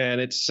 Yeah,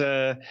 and it's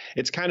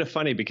kind of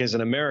funny because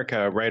in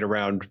America, right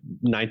around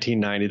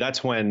 1990,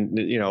 that's when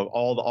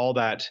all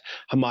that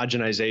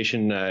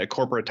homogenization,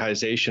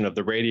 corporatization of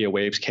the radio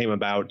waves came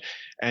about,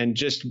 and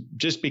just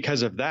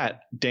because of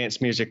that, dance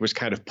music was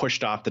kind of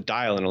pushed off the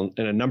dial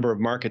in a number of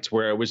markets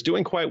where it was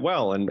doing quite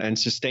well and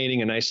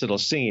sustaining a nice little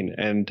scene.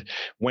 And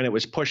when it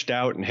was pushed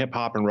out and hip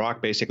hop and rock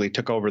basically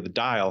took over the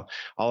dial,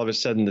 all of a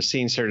sudden the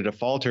scene started to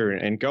falter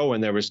and go,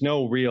 and there was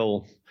no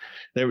real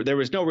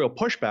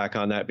pushback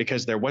on that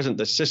because there wasn't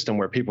the system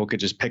where people could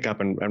just pick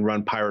up and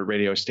run pirate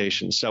radio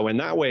stations. So in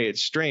that way,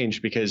 it's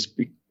strange because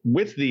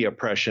with the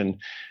oppression,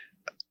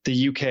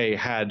 the UK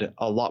had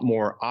a lot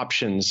more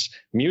options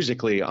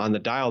musically on the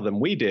dial than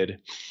we did.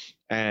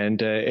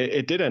 And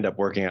it did end up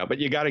working out. But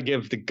you got to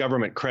give the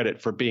government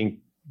credit for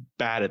being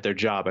bad at their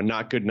job and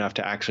not good enough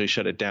to actually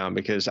shut it down,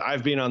 because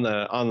I've been on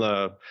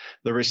the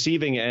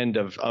receiving end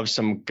of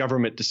some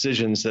government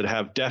decisions that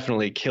have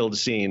definitely killed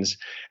scenes,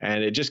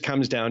 and it just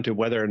comes down to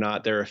whether or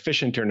not they're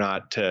efficient or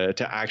not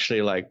to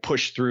actually like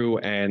push through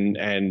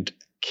and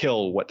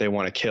kill what they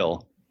want to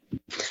kill.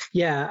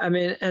 Yeah, I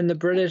mean, and the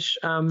British,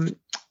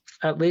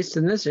 at least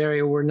in this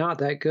area, were not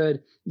that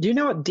good. Do you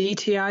know what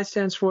DTI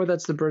stands for?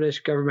 That's the British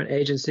government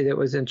agency that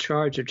was in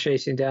charge of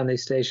chasing down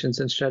these stations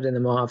and shutting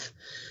them off.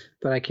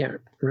 But I can't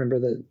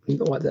remember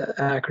what the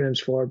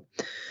acronym's for.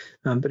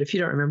 But if you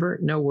don't remember,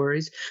 no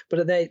worries.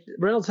 But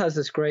Reynolds has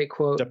this great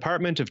quote.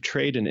 Department of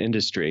Trade and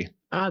Industry.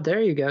 Ah,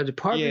 there you go.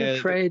 Department of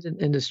Trade and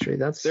Industry.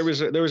 There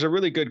was a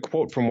really good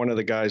quote from one of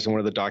the guys in one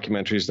of the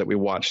documentaries that we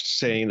watched,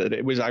 saying that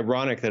it was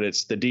ironic that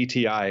it's the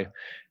DTI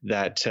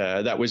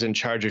that was in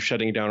charge of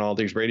shutting down all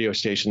these radio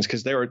stations,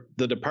 because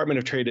the Department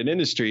of Trade and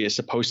Industry is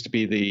supposed to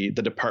be the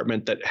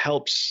department that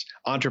helps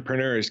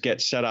entrepreneurs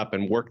get set up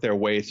and work their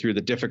way through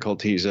the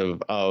difficulties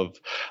of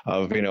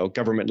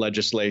government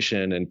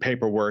legislation and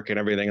paperwork and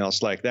everything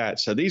else like that.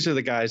 So these are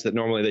the guys that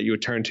normally that you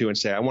would turn to and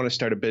say, I want to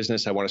start a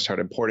business, I want to start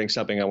importing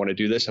something, I want to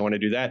do this, I want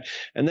to do that,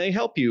 and they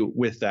help you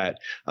with that,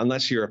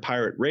 unless you're a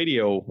pirate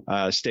radio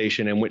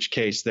station, in which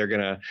case they're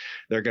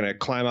gonna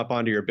climb up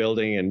onto your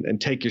building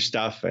and take your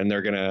stuff, and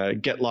they're gonna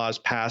get laws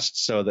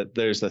passed so that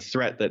there's a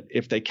threat that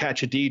if they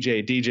catch a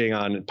DJ DJing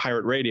on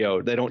pirate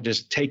radio, they don't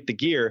just take the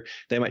gear,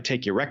 they might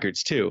take your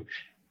records too.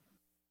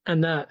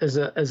 And that is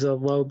a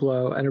low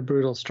blow and a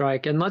brutal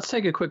strike. And let's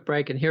take a quick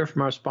break and hear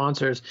from our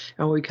sponsors.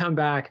 And when we come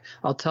back,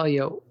 I'll tell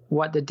you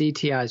what the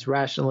DTI's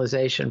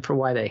rationalization for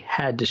why they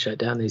had to shut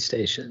down these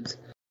stations.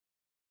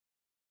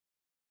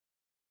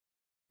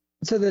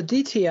 So the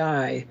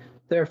DTI,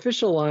 their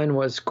official line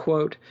was,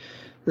 quote,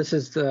 this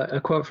is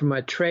a quote from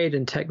a trade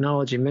and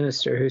technology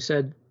minister who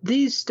said,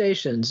 these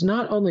stations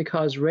not only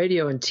cause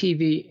radio and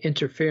TV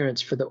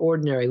interference for the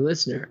ordinary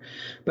listener,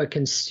 but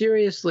can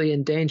seriously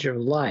endanger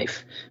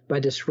life by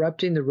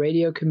disrupting the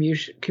radio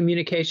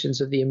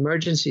communications of the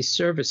emergency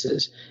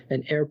services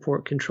and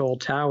airport control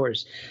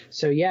towers.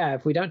 So yeah,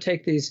 if we don't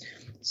take these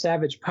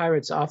savage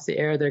pirates off the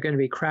air, they're going to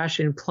be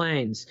crashing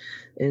planes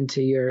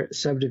into your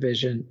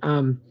subdivision.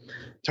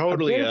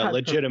 Totally a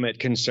legitimate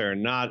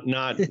concern, not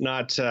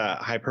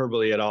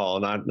hyperbole at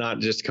all, not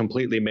just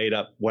completely made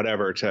up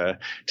whatever to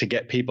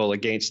get people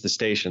against the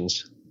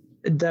stations.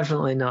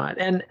 Definitely not.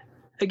 And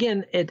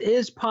again, it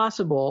is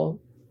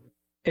possible,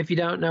 if you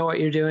don't know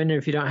what you're doing, or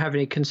if you don't have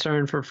any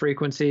concern for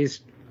frequencies,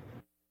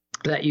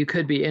 that you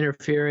could be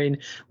interfering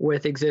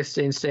with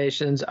existing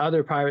stations,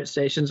 other pirate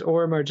stations,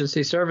 or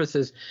emergency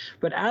services.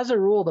 But as a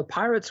rule, the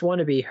pirates want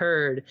to be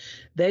heard.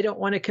 They don't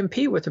want to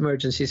compete with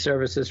emergency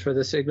services for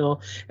the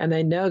signal, and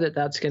they know that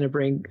that's going to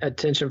bring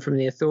attention from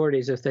the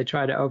authorities if they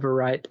try to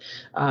overwrite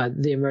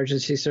the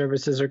emergency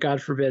services or,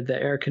 God forbid,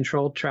 the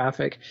air-controlled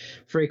traffic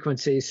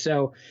frequencies.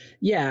 So,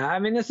 yeah, I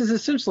mean, this is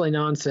essentially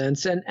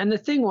nonsense. And the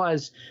thing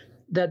was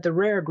that the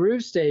rare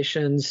groove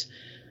stations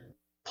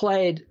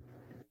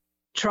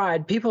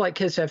tried, people like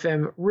Kiss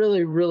FM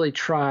really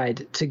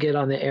tried to get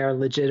on the air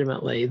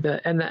legitimately. The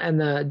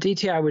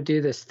DTI would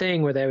do this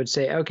thing where they would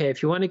say, okay,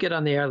 if you want to get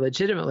on the air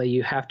legitimately,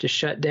 you have to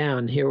shut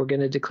down. Here, we're going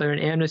to declare an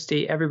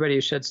amnesty. Everybody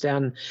who shuts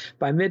down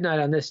by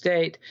midnight on this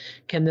date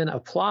can then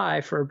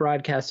apply for a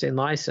broadcasting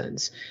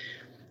license.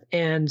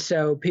 And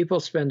so people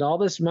spend all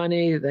this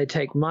money. They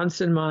take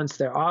months and months.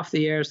 They're off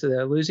the air, so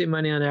they're losing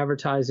money on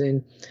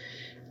advertising.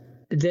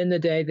 Then the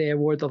day they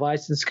award the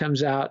license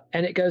comes out,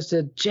 and it goes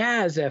to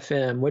Jazz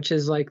FM, which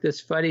is like this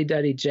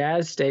fuddy-duddy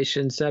jazz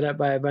station set up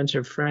by a bunch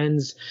of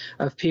friends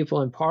of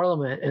people in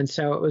Parliament. And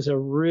so it was a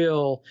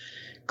real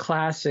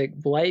classic,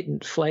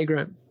 blatant,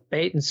 flagrant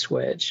bait and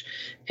switch.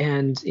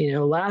 And, you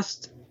know,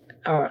 Last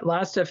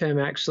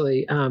FM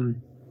actually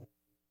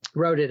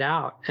wrote it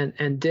out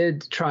and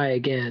did try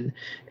again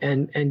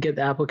and get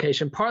the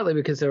application, partly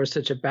because there was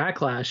such a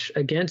backlash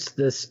against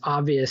this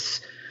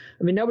obvious.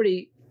 I mean,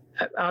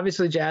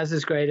 obviously jazz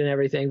is great and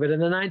everything, but in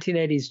the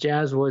 1980s,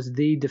 jazz was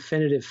the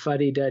definitive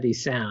fuddy-duddy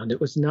sound.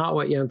 It was not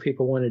what young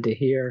people wanted to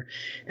hear.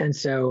 And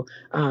so,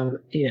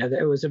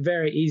 it was a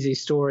very easy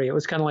story. It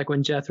was kind of like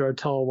when Jethro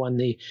Tull won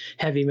the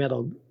Heavy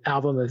Metal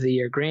Album of the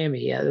Year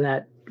Grammy.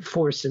 That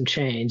forced some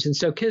change. And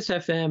so Kiss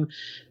FM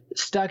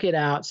stuck it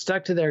out,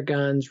 stuck to their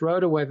guns,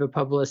 rode a wave of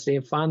publicity,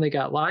 and finally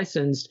got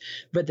licensed.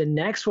 But the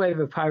next wave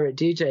of pirate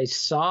DJs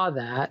saw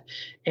that.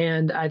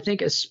 And I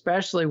think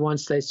especially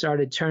once they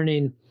started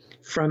turning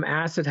from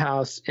acid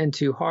house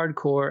into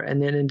hardcore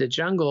and then into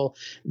jungle,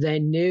 they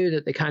knew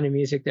that the kind of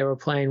music they were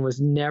playing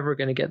was never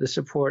going to get the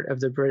support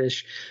of the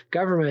British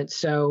government.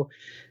 So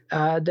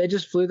they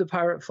just flew the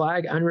pirate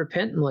flag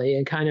unrepentantly,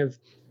 and kind of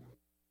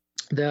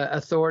the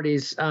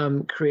authorities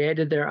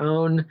created their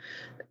own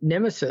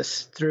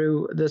nemesis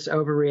through this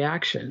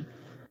overreaction.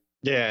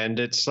 Yeah, and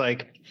it's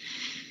like,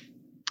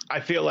 I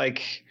feel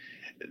like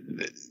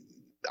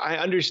I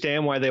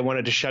understand why they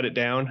wanted to shut it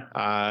down.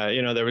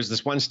 There was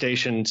this one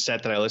station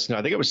set that I listened to.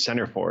 I think it was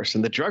Center Force,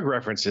 and the drug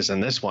references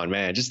in this one,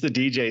 man, just the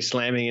DJ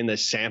slamming in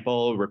this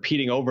sample,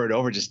 repeating over and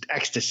over, just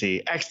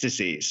ecstasy.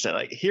 So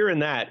like hearing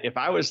that, if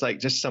I was like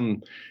just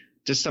some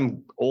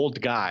old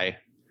guy,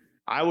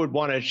 I would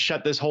want to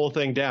shut this whole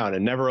thing down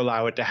and never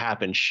allow it to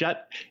happen.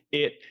 Shut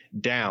it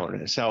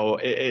down. So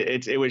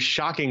it was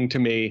shocking to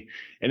me,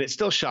 and it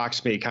still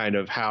shocks me kind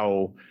of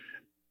how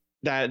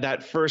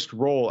that first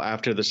roll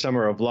after the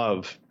Summer of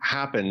Love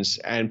happens,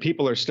 and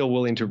people are still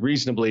willing to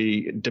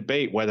reasonably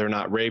debate whether or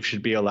not rave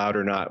should be allowed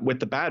or not, with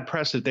the bad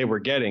press that they were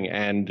getting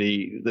and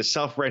the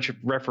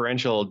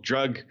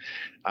self-referential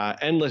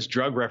endless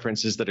drug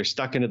references that are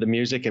stuck into the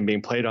music and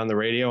being played on the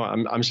radio.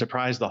 I'm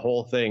surprised the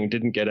whole thing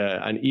didn't get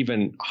an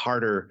even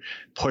harder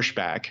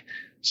pushback.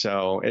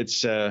 So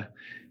it's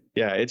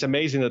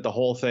amazing that the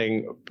whole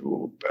thing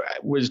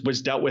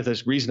was dealt with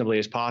as reasonably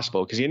as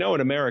possible. Because, in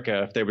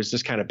America, if there was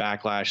this kind of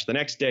backlash, the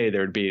next day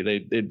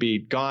they'd be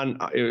gone.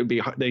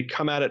 They'd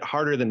come at it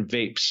harder than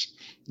vapes.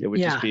 It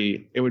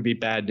would be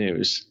bad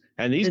news.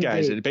 And these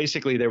guys,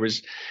 basically, there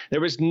was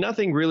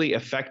nothing really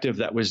effective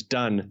that was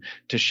done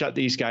to shut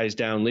these guys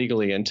down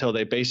legally until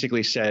they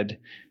basically said,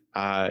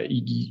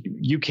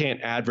 you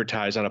can't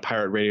advertise on a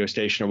pirate radio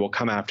station or we'll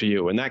come after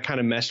you. And that kind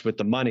of messed with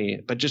the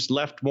money, but just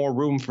left more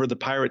room for the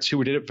pirates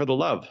who did it for the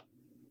love.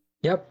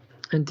 Yep,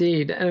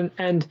 indeed.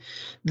 And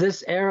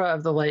this era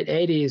of the late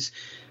 80s,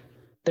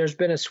 there's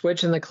been a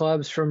switch in the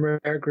clubs from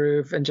rare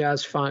groove and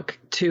jazz funk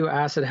to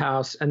Acid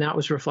House, and that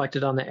was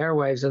reflected on the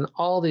airwaves. And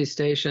all these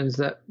stations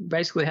that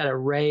basically had a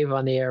rave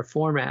on the air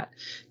format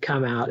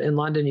come out. In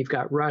London, you've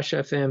got Rush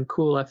FM,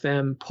 Cool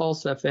FM,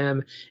 Pulse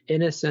FM,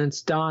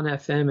 Innocence, Dawn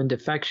FM, and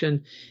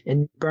Defection.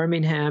 In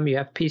Birmingham, you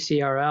have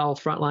PCRL,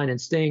 Frontline,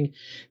 and Sting.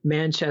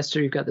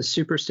 Manchester, you've got the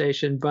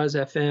Superstation, Buzz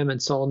FM,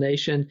 and Soul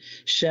Nation.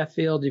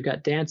 Sheffield, you've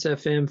got Dance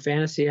FM,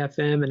 Fantasy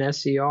FM, and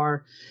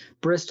SCR.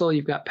 Bristol,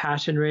 you've got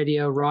Passion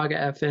Radio, Raga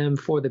FM,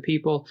 For the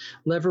People.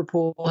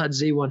 Liverpool had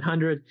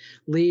Z100.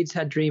 Leeds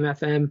had Dream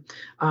FM.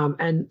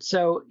 And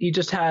so you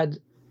just had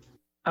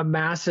a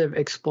massive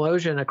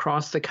explosion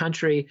across the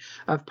country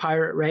of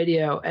pirate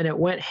radio, and it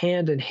went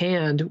hand in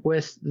hand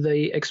with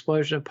the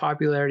explosion of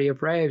popularity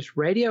of raves.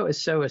 Radio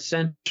is so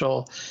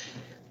essential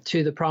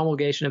to the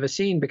promulgation of a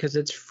scene because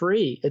it's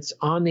free. It's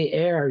on the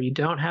air. You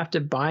don't have to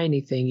buy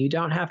anything. You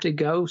don't have to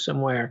go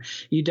somewhere.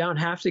 You don't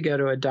have to go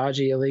to a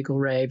dodgy illegal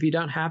rave. You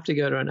don't have to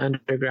go to an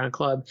underground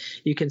club.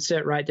 You can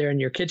sit right there in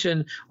your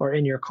kitchen or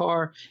in your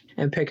car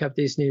and pick up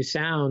these new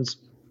sounds.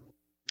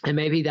 And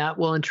maybe that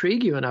will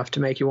intrigue you enough to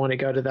make you want to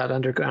go to that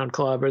underground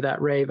club or that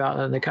rave out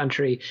in the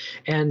country.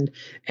 And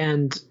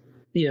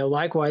you know,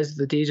 likewise,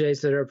 the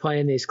DJs that are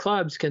playing these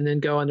clubs can then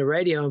go on the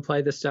radio and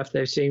play the stuff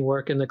they've seen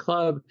work in the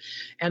club.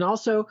 And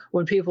also,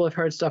 when people have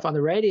heard stuff on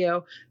the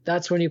radio,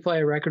 that's when you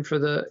play a record for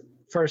the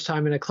first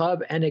time in a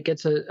club and it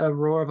gets a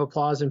roar of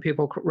applause and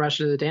people rush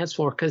to the dance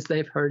floor because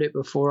they've heard it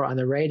before on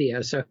the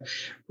radio. So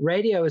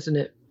radio is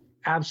an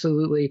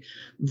absolutely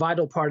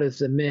vital part of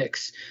the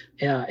mix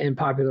in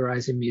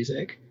popularizing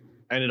music.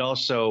 And it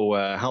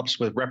also helps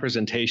with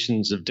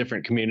representations of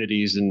different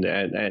communities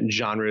and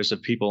genres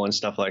of people and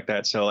stuff like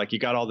that. So like you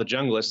got all the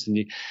junglists,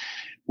 and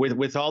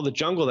with all the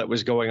jungle that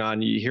was going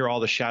on, you hear all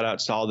the shout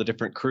outs to all the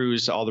different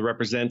crews, all the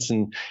represents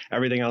and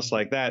everything else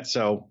like that.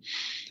 So,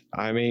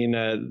 I mean,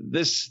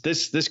 this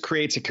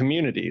creates a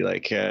community.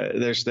 Like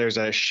there's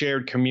a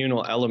shared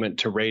communal element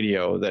to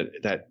radio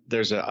that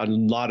there's a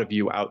lot of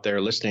you out there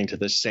listening to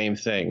the same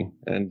thing.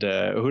 And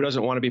who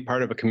doesn't want to be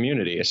part of a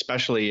community,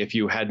 especially if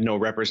you had no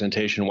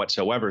representation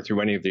whatsoever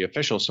through any of the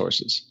official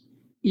sources?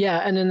 Yeah,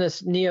 and in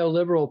this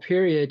neoliberal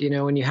period, you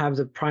know, when you have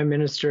the Prime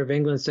Minister of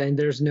England saying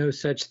there's no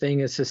such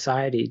thing as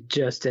society,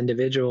 just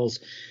individuals,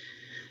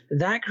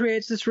 that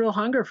creates this real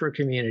hunger for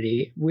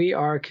community. We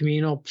are a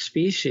communal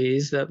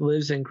species that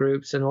lives in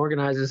groups and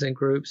organizes in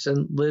groups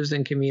and lives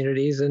in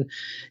communities and,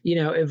 you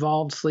know,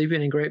 evolved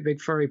sleeping in great big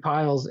furry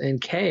piles in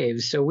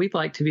caves. So we'd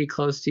like to be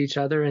close to each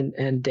other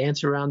and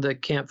dance around the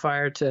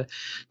campfire to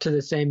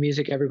the same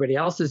music everybody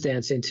else is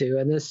dancing to.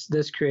 And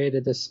this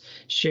created this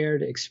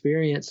shared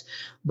experience.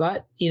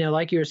 But, you know,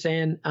 like you were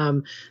saying,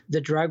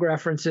 the drug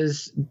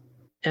references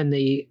and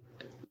the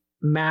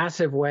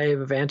massive wave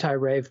of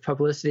anti-rave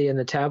publicity in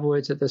the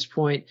tabloids at this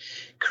point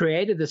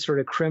created this sort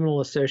of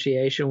criminal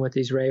association with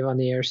these rave on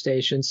the air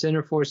stations.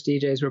 Center Force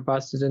DJs were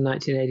busted in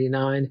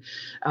 1989.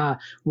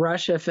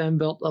 Rush FM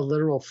built a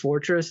literal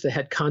fortress that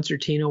had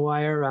concertina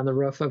wire around the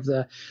roof of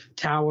the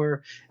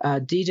tower.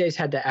 DJs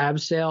had to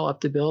abseil up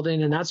the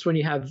building, and that's when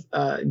you have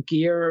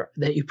gear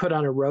that you put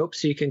on a rope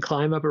so you can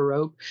climb up a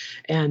rope.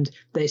 And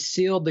they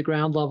sealed the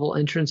ground level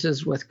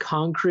entrances with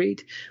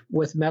concrete,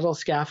 with metal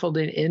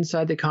scaffolding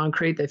inside the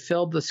concrete. They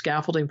filled the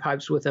scaffolding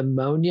pipes with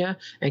ammonia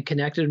and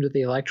connected them to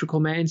the electrical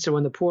main. So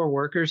when the poor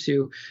workers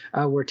who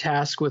were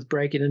tasked with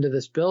breaking into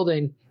this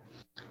building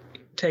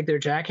take their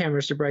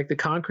jackhammers to break the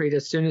concrete,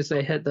 as soon as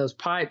they hit those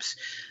pipes,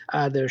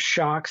 there's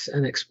shocks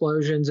and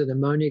explosions and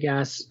ammonia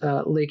gas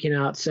leaking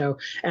out. So,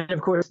 and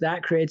of course,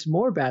 that creates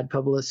more bad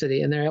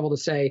publicity. And they're able to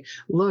say,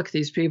 look,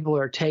 these people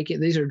are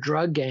these are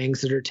drug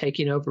gangs that are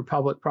taking over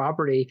public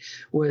property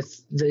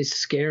with this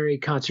scary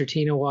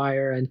concertina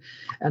wire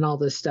and all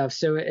this stuff.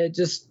 So it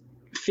just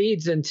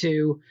feeds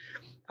into,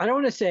 I don't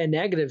want to say a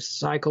negative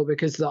cycle,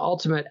 because the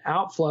ultimate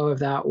outflow of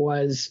that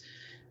was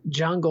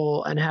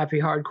jungle and happy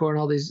hardcore and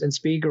all these, and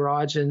speed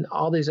garage and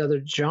all these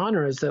other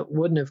genres that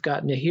wouldn't have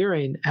gotten a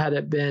hearing had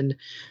it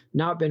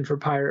not been for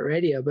pirate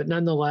radio. But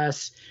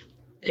nonetheless,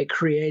 it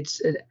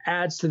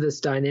adds to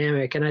this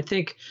dynamic. And I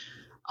think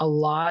a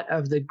lot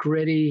of the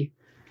gritty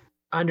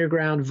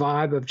underground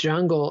vibe of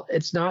jungle,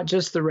 it's not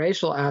just the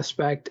racial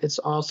aspect, it's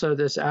also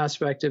this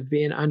aspect of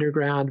being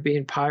underground,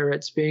 being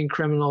pirates, being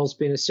criminals,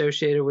 being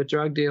associated with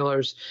drug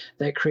dealers,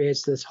 that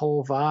creates this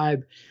whole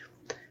vibe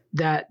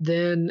that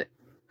then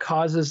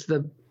causes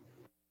the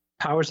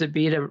powers that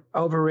be to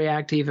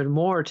overreact even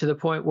more, to the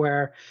point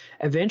where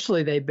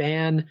eventually they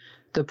ban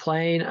the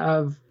playing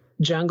of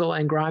jungle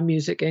and grime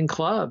music in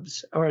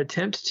clubs, or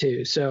attempt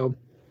to. So,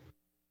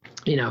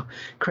 you know,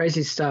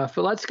 crazy stuff.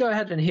 But let's go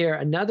ahead and hear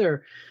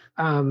another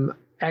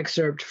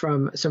excerpt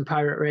from some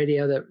pirate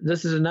radio.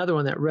 This is another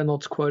one that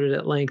Reynolds quoted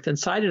at length and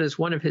cited as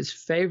one of his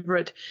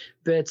favorite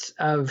bits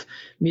of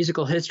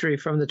musical history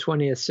from the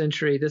 20th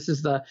century. This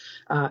is the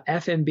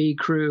FMB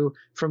crew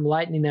from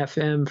Lightning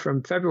FM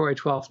from February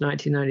 12th,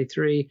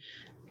 1993.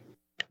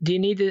 Do you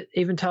need to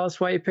even tell us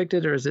why you picked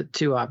it, or is it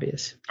too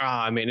obvious?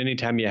 I mean,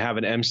 anytime you have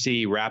an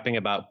MC rapping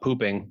about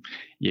pooping,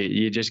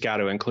 you just got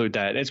to include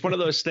that. It's one of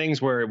those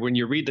things where when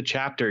you read the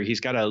chapter, he's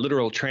got a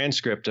literal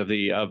transcript of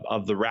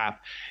the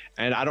rap,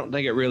 and I don't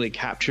think it really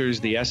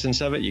captures the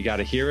essence of it. You got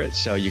to hear it,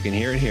 so you can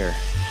hear it here.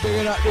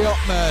 Big up the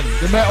Hot Man,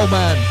 the Metal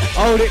Man,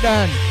 hold it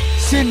down,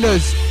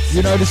 Cinders,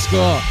 you know the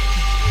score,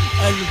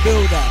 And the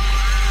Builder,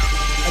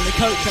 and the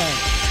Coke Can.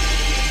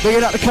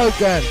 big up the Coke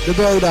Can, the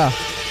Builder,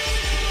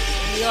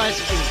 The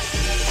Ice Cream.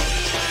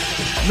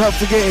 not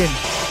forgetting.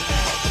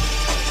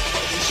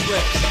 The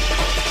Schweppes.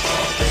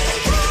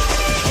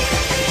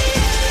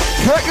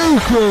 Kangaroo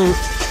Crew,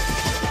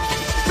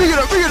 big it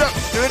up,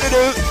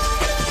 do-do-do.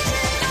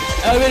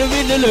 I'm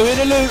in the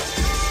loo.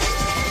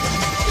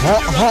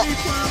 Hot.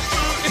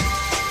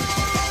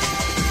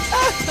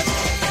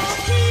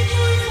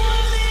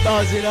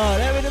 Buzzing on,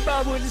 having a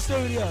bubble in the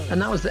studio. And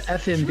that was the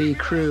FMB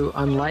crew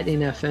on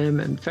Lightning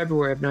FM in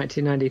February of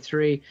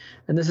 1993.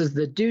 And this is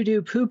the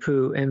Doo-Doo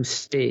Poo-Poo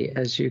MC,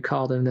 as you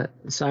called him, that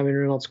Simon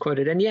Reynolds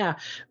quoted. And yeah,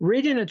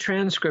 reading a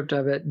transcript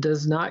of it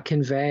does not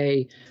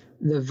convey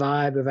the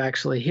vibe of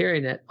actually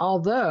hearing it.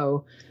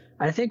 Although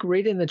I think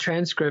reading the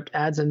transcript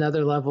adds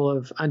another level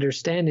of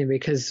understanding,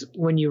 because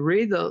when you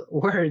read the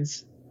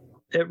words,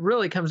 it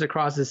really comes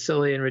across as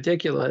silly and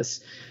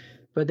ridiculous.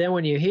 But then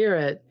when you hear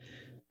it,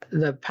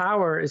 the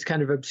power is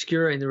kind of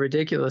obscuring the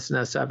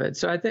ridiculousness of it.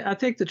 So I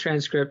think the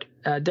transcript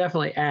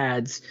definitely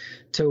adds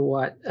to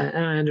what,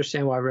 and I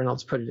understand why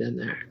Reynolds put it in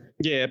there.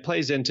 Yeah, it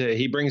plays into,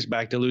 he brings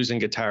back Deleuze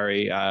and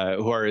Guattari,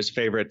 who are his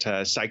favorite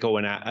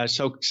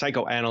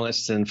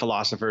psychoanalysts and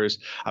philosophers,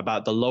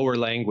 about the lower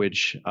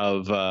language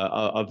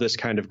of this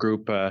kind of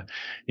group.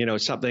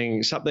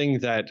 Something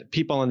that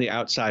people on the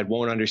outside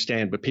won't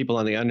understand, but people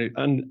on the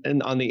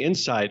on the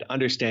inside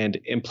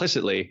understand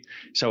implicitly.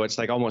 So it's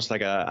like almost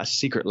like a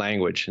secret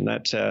language, and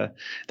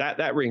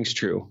that rings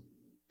true.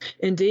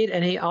 Indeed,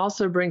 and he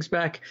also brings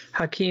back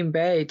Hakim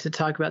Bey to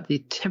talk about the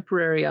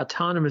temporary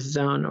autonomous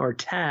zone, or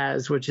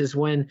TAZ, which is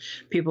when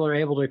people are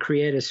able to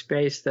create a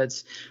space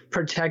that's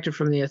protected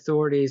from the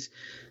authorities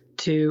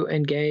to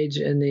engage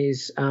in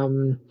these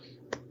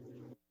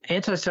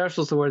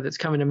antisocial is the word that's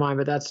coming to mind,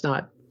 but that's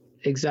not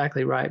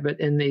exactly right,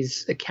 but in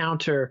these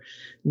counter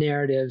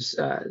narratives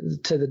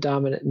to the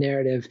dominant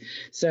narrative.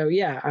 So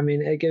yeah, I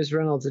mean, it gives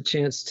Reynolds a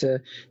chance to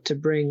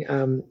bring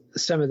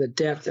some of the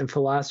depth and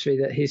philosophy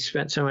that he's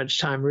spent so much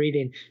time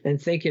reading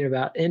and thinking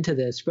about into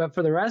this. But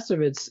for the rest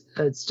of it,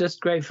 it's just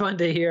great fun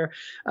to hear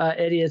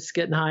idiots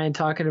getting high and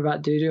talking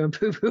about doo-doo and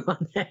poo-poo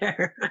on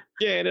there.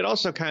 Yeah, and it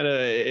also kind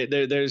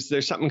of,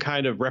 there's something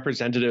kind of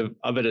representative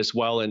of it as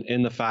well,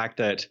 in the fact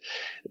that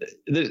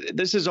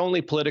this is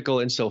only political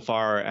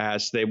insofar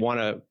as they want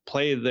to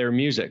play their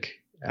music.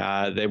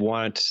 They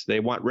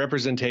want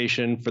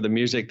representation for the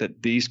music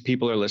that these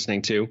people are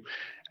listening to.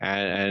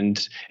 And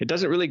it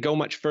doesn't really go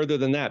much further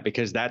than that,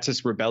 because that's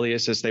as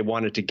rebellious as they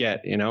wanted to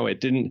get.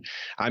 It didn't.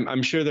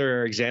 I'm sure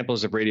there are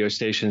examples of radio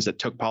stations that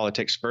took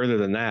politics further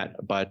than that,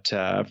 but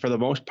for the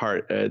most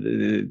part,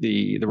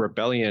 the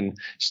rebellion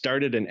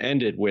started and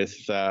ended with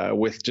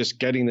just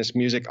getting this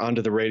music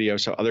onto the radio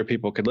so other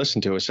people could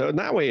listen to it. So in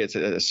that way,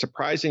 it's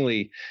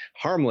surprisingly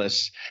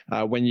harmless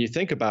when you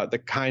think about the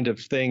kind of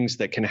things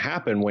that can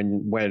happen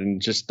when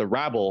just the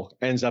rabble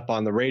ends up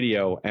on the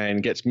radio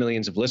and gets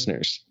millions of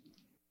listeners.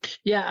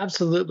 Yeah,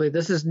 absolutely.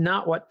 This is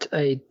not what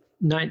a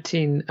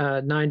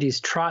 1990s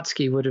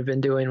Trotsky would have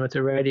been doing with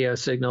the radio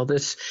signal.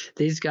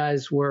 These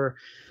guys were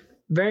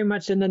very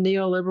much in the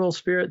neoliberal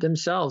spirit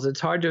themselves. It's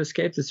hard to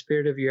escape the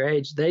spirit of your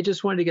age. They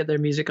just wanted to get their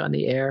music on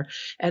the air,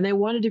 and they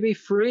wanted to be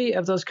free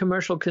of those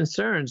commercial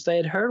concerns. They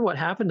had heard what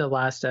happened to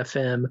Last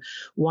FM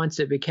once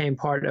it became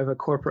part of a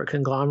corporate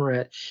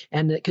conglomerate,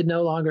 and it could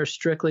no longer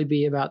strictly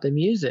be about the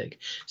music.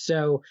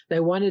 So they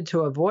wanted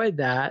to avoid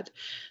that.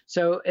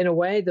 So in a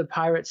way, the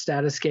pirate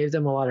status gave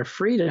them a lot of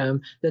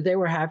freedom that they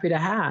were happy to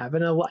have,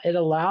 and it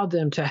allowed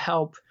them to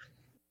help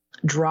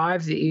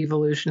drive the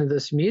evolution of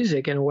this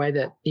music in a way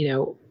that,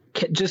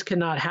 just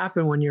cannot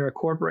happen when you're a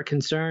corporate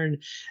concern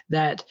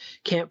that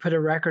can't put a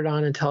record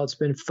on until it's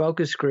been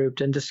focus grouped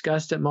and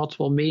discussed at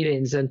multiple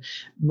meetings, and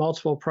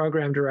multiple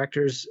program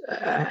directors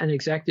and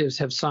executives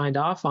have signed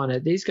off on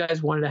it. These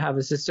guys wanted to have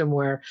a system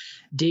where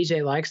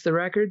DJ likes the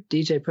record,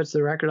 DJ puts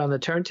the record on the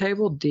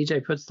turntable,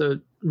 DJ puts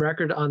the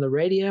record on the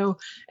radio,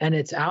 and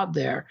it's out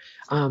there.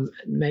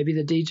 Maybe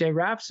the DJ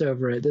raps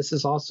over it. This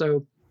is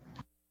also,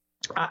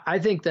 I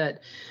think that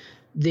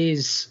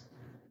these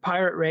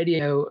pirate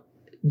radio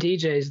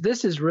DJs,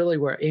 this is really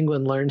where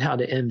England learned how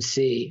to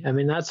MC. I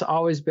mean, that's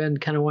always been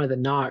kind of one of the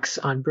knocks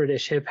on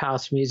British hip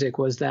house music,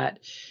 was that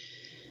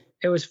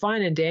it was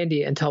fine and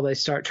dandy until they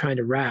start trying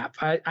to rap.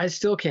 I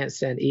still can't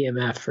stand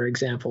EMF, for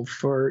example,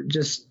 for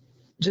just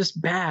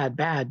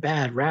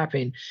bad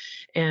rapping.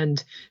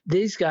 And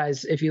these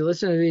guys, if you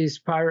listen to these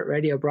pirate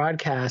radio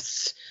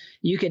broadcasts,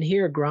 you can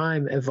hear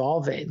grime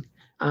evolving.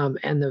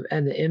 And the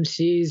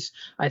MCs,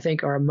 I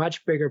think, are a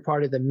much bigger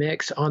part of the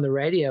mix on the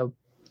radio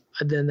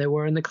than they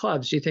were in the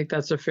clubs. Do you think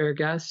that's a fair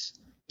guess?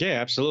 Yeah,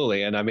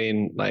 absolutely. And I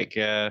mean, like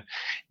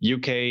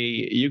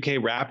UK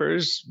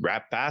rappers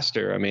rap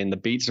faster. I mean, the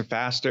beats are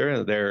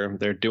faster.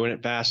 They're doing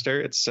it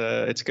faster.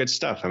 It's good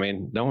stuff. I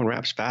mean, no one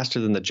raps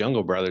faster than the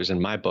Jungle Brothers in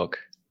my book.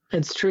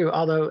 It's true.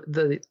 Although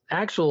the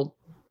actual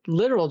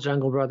literal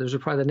Jungle Brothers are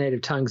probably the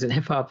native tongues in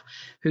hip hop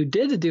who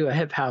did do a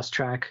hip house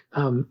track.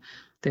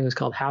 Thing was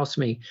called House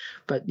Me.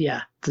 But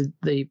yeah,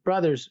 the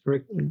brothers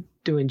were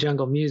doing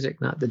jungle music,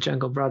 not the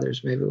Jungle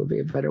Brothers, maybe would be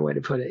a better way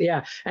to put it.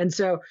 Yeah. And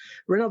so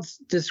Reynolds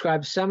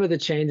describes some of the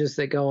changes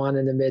that go on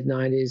in the mid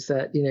 90s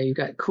that, you know, you've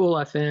got Cool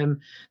FM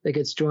that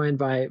gets joined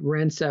by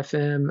Rinse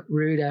FM,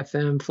 Rude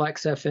FM,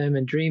 Flex FM,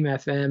 and Dream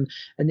FM.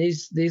 And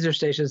these are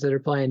stations that are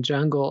playing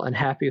jungle and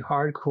happy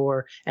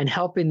hardcore and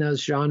helping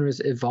those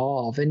genres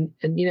evolve. And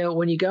you know,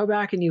 when you go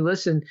back and you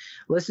listen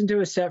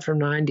to a set from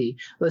 90,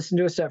 listen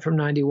to a set from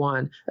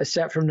 91, a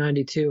set from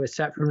 92, a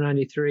set from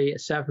 93, a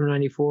set from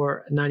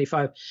 94,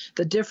 95,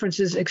 the difference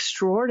is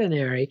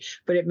extraordinary,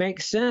 but it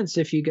makes sense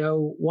if you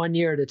go 1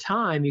 year at a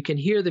time. You can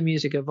hear the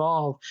music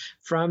evolve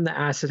from the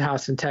acid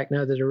house and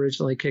techno that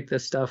originally kicked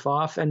this stuff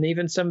off, and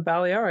even some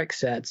Balearic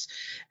sets.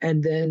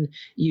 And then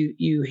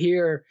you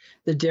hear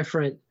the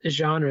different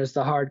genres,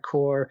 the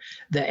hardcore,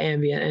 the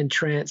ambient and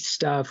trance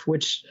stuff,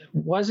 which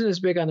wasn't as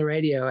big on the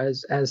radio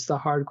as the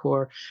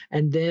hardcore.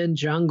 And then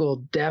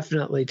jungle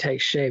definitely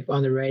takes shape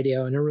on the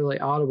radio in a really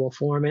audible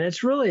form. And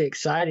it's really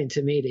exciting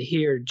to me to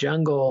hear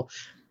jungle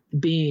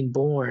being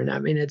born. I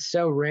mean, it's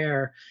so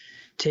rare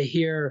to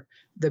hear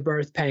the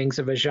birth pangs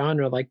of a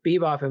genre. Like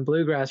bebop and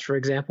bluegrass, for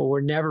example,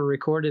 were never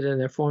recorded in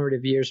their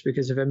formative years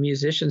because of a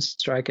musician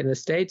strike in the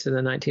States in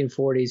the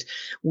 1940s.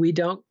 We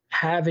don't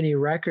have any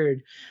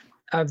record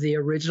of the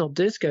original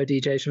disco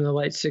DJs from the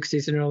late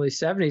 60s and early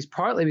 70s,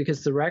 partly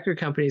because the record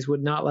companies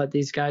would not let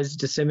these guys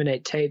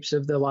disseminate tapes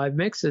of the live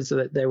mixes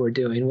that they were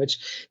doing,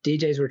 which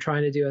DJs were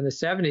trying to do in the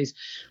 70s.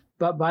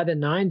 But by the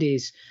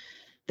 90s,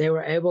 they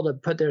were able to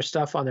put their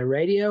stuff on the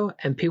radio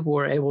and people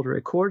were able to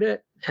record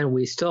it. And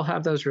we still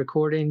have those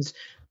recordings,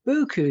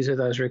 bukus of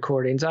those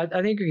recordings. I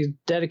think you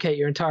could dedicate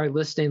your entire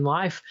listening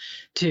life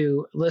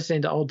to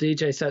listening to old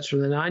DJ sets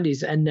from the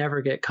 90s and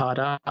never get caught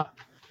up.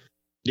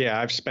 Yeah,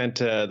 I've spent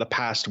the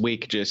past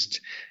week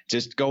just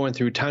going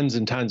through tons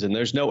and tons, and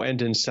there's no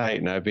end in sight.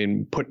 And I've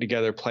been putting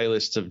together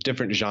playlists of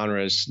different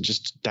genres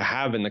just to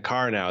have in the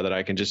car now that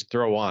I can just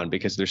throw on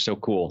because they're so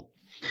cool.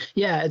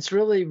 Yeah, it's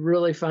really,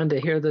 really fun to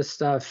hear this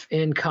stuff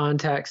in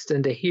context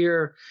and to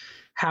hear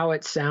how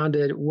it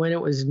sounded when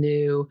it was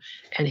new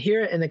and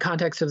hear it in the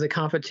context of the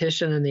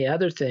competition and the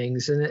other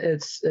things. And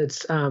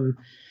it's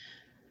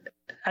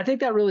I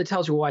think that really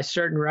tells you why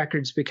certain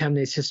records become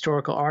these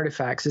historical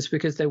artifacts. It's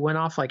because they went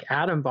off like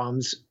atom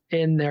bombs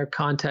in their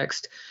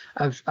context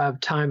of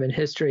time and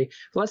history.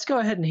 Let's go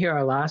ahead and hear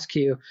our last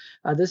cue.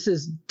 This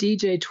is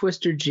DJ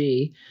Twister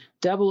G,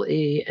 Double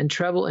E, and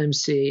Treble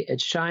MC at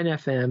Shine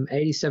FM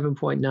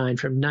 87.9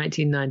 from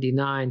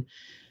 1999.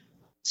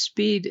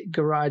 Speed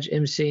Garage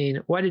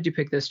MCing. Why did you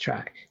pick this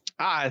track?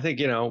 I think,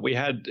 you know, we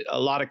had a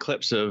lot of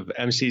clips of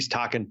MCs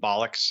talking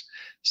bollocks.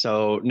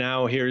 So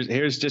now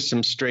here's just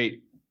some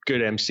straight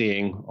good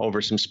MCing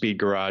over some Speed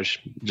Garage,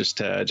 just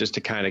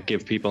to kind of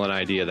give people an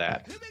idea of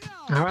that.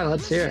 All right,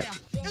 let's hear it.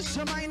 It's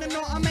a minor,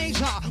 not a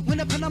major. When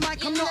up on the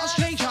mic, I'm not a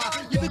stranger.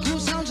 Lyrical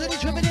sounds of the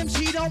driven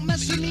MC, don't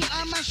mess with me.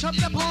 I mash up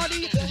the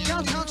party.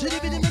 Downtown to the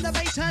rhythm in the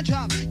bass and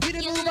drum. Get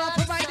it move out,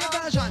 provide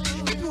diversion.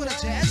 If you want to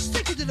test,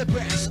 stick it to the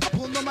breast. Up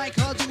on the mic,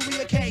 I'll do me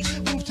a case.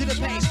 Move to the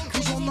bass.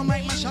 Who's on the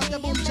mic, mash up the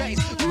boom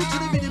taste. Move to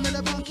the rhythm in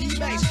the funky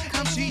bass.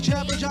 MC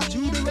treble jump to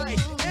the right.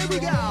 Here we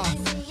go.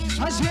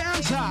 As we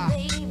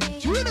enter.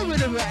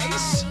 With a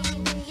race,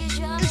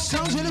 it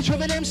sounds like a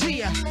troubled MC.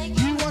 You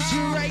want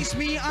to race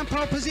me on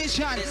pole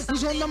position?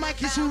 Who's on the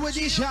mic is who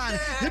edition?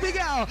 Here we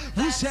go.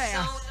 Who's say?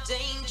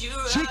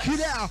 Check it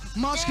out.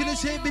 Mark's gonna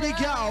say, "Bit of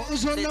go."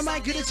 Who's on the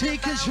mic gonna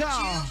take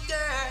control?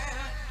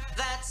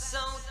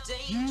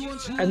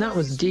 And that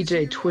was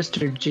DJ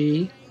Twister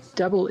G,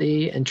 Double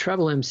E, and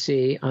Treble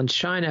MC on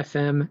Shine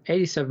FM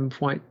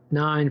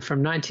 87.9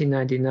 from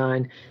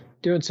 1999.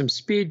 Doing some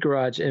Speed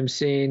Garage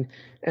MCing,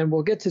 and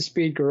we'll get to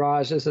Speed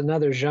Garage as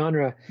another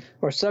genre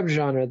or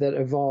subgenre that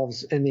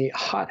evolves in the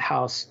hot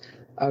house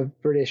of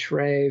British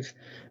rave.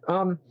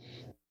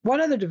 What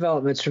other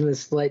developments from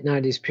this late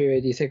 90s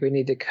period do you think we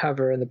need to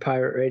cover in the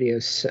pirate radio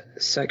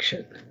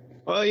section?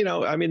 Well, you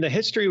know, I mean, the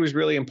history was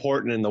really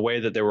important in the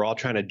way that they were all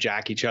trying to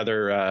jack each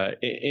other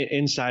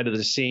inside of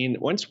the scene.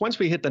 Once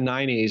we hit the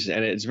 90s,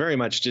 and it's very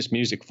much just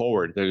music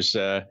forward,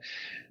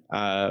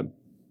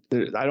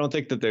 I don't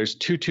think that there's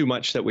too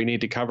much that we need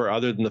to cover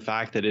other than the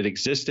fact that it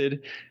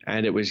existed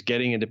and it was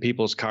getting into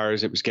people's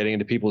cars, it was getting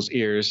into people's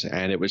ears,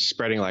 and it was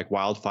spreading like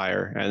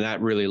wildfire. And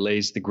that really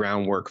lays the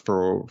groundwork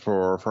for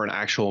an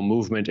actual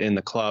movement in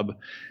the club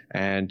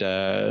and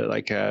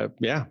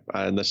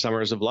the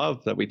Summers of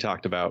Love that we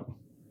talked about.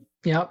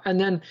 Yeah, and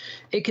then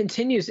it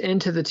continues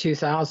into the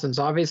 2000s.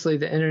 Obviously,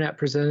 the internet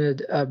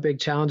presented big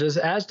challenges,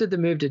 as did the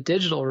move to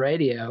digital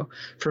radio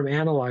from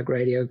analog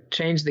radio,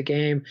 changed the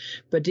game.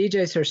 But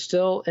DJs are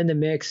still in the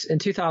mix. In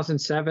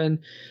 2007,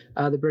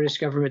 the British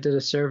government did a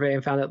survey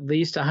and found at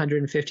least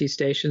 150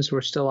 stations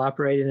were still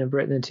operating in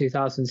Britain in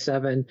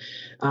 2007.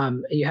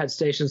 You had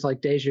stations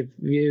like Deja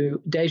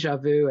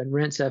Vu and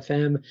Rinse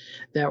FM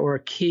that were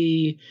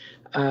key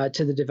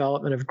to the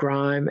development of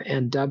grime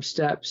and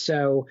dubstep.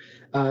 So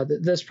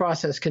this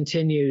process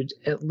continued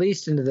at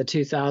least into the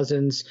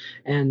 2000s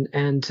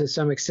and to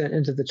some extent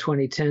into the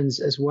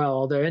 2010s as well,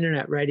 although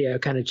internet radio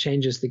kind of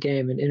changes the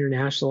game and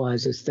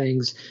internationalizes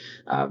things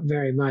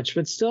very much.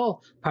 But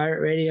still,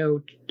 pirate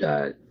radio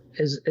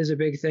is a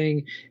big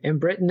thing in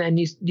Britain, and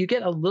you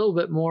get a little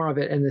bit more of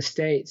it in the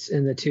States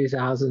in the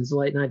 2000s,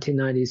 late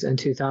 1990s and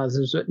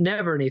 2000s, but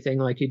never anything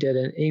like you did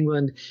in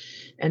England.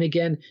 And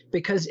again,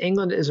 because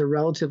England is a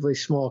relatively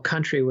small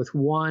country with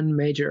one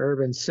major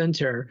urban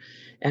center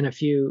and a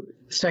few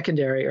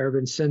secondary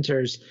urban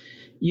centers,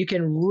 you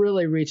can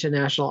really reach a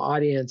national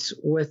audience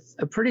with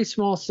a pretty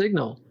small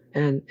signal.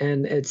 And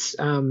it's,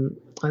 I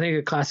think,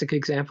 a classic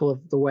example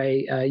of the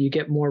way you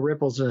get more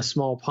ripples in a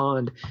small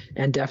pond,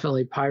 and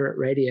definitely pirate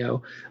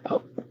radio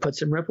put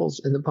some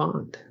ripples in the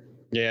pond.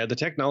 Yeah, the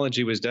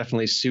technology was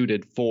definitely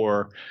suited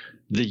for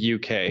the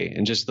UK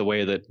and just the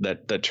way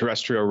that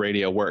terrestrial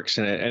radio works.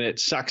 And it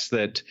sucks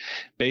that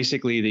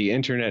basically the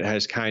internet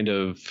has kind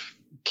of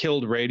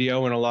killed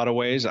radio in a lot of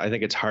ways. I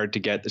think it's hard to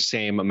get the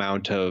same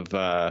amount of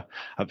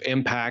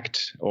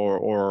impact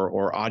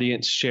or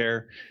audience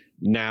share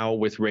now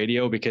with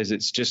radio, because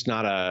it's just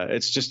not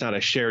a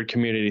shared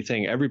community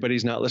thing.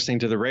 Everybody's not listening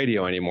to the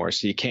radio anymore,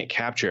 so you can't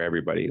capture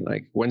everybody.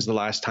 Like, when's the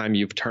last time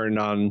you've turned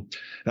on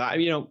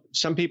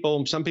some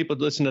people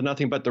listen to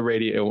nothing but the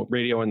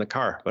radio in the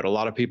car, but a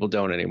lot of people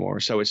don't anymore.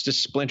 So it's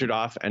just splintered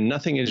off, and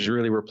nothing has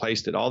really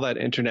replaced it. All that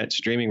internet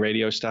streaming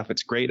radio stuff,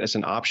 it's great as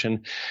an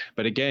option,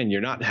 but again,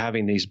 you're not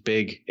having these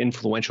big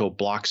influential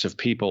blocks of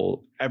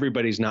people.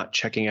 Everybody's not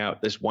checking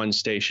out this one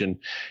station,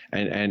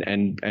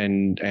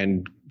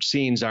 and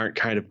scenes aren't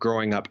kind of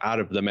growing up out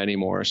of them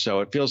anymore.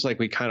 So it feels like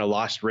we kind of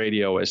lost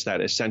radio as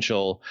that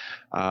essential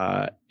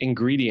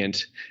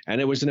ingredient, and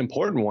it was an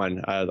important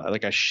one,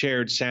 like a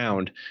shared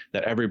sound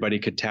that everybody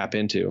could tap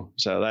into.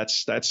 So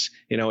that's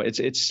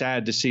it's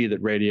sad to see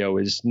that radio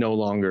is no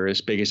longer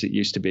as big as it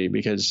used to be,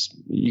 because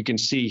you can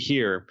see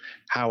here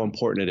how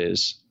important it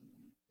is.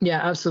 Yeah,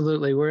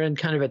 absolutely. We're in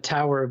kind of a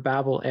Tower of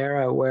Babel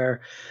era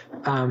where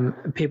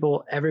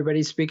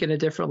everybody's speaking a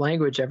different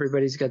language.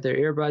 Everybody's got their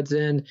earbuds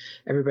in.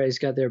 Everybody's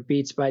got their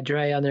Beats by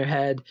Dre on their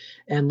head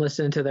and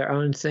listening to their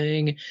own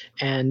thing.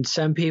 And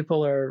some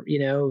people are,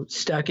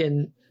 stuck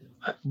in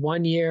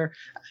 1 year.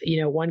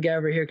 One guy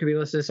over here could be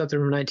listening to something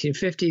from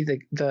 1950.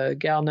 The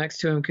gal next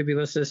to him could be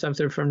listening to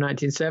something from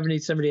 1970.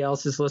 Somebody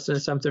else is listening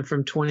to something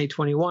from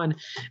 2021,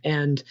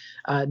 and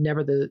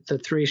never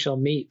the three shall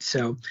meet.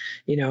 So,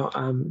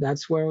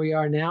 that's where we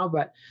are now.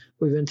 But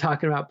we've been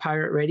talking about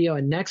pirate radio,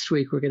 and next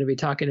week we're going to be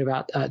talking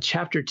about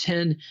Chapter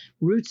 10,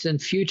 Roots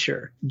and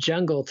Future.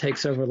 Jungle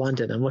takes over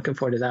London. I'm looking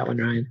forward to that one,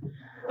 Ryan.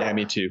 Yeah,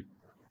 me too.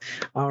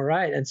 All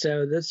right. And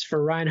so that's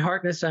for Ryan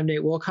Harkness. I'm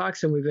Nate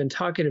Wilcox, and we've been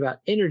talking about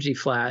Energy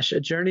Flash, a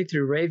journey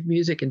through rave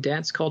music and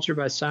dance culture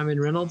by Simon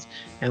Reynolds.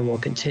 And we'll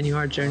continue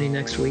our journey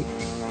next week.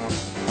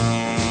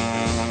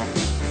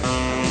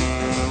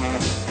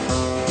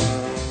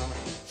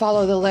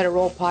 Follow the Let It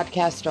Roll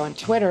podcast on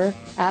Twitter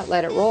at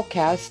Let It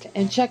Rollcast,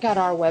 and check out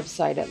our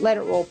website at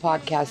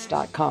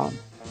letitrollpodcast.com.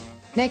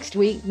 Next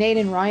week, Nate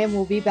and Ryan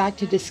will be back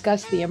to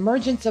discuss the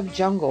emergence of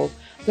jungle,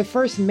 the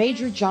first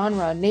major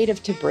genre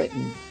native to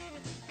Britain.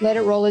 Let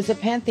It Roll is a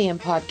Pantheon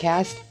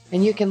podcast,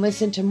 and you can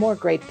listen to more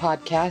great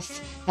podcasts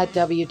at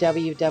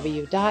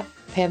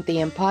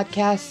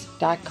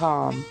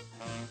www.pantheonpodcasts.com.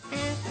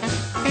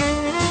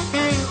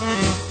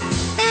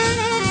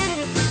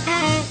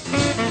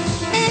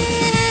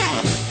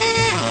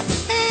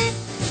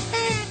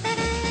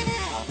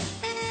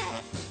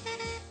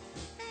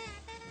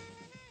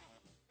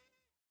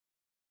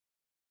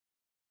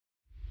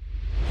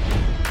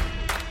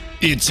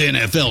 It's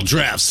NFL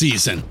draft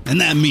season,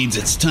 and that means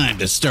it's time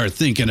to start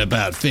thinking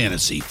about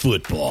fantasy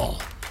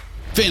football.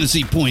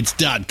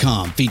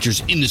 FantasyPoints.com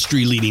features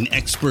industry-leading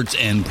experts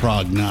and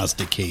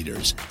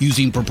prognosticators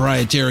using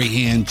proprietary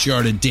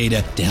hand-charted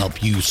data to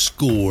help you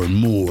score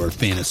more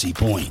fantasy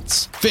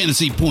points.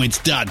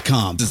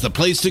 FantasyPoints.com is the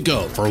place to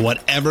go for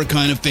whatever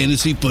kind of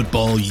fantasy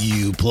football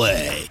you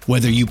play.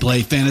 Whether you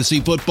play fantasy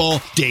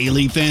football,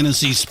 daily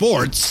fantasy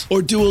sports,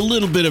 or do a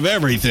little bit of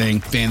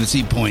everything,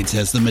 Fantasy Points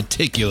has the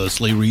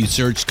meticulously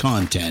researched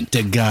content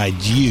to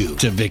guide you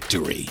to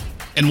victory.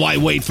 And why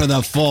wait for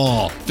the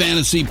fall?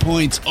 Fantasy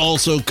Points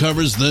also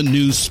covers the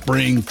new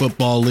spring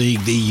football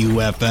league, the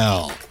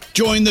UFL.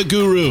 Join the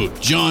guru,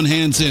 John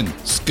Hansen,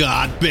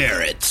 Scott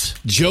Barrett,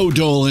 Joe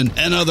Dolan,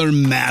 and other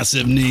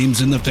massive names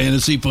in the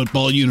fantasy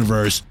football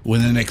universe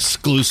with an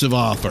exclusive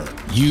offer.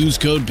 Use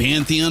code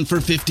Pantheon for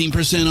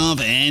 15% off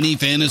any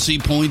Fantasy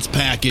Points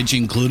package,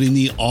 including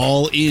the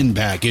all-in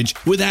package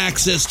with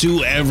access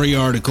to every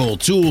article,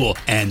 tool,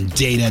 and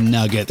data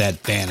nugget that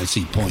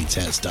Fantasy Points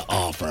has to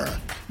offer.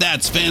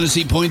 That's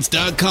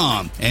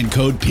fantasypoints.com and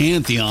code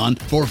Pantheon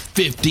for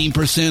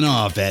 15%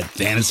 off at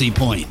Fantasy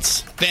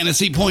Points.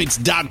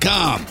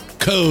 Fantasypoints.com,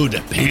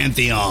 code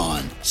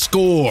Pantheon.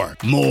 Score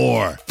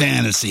more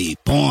fantasy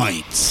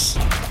points.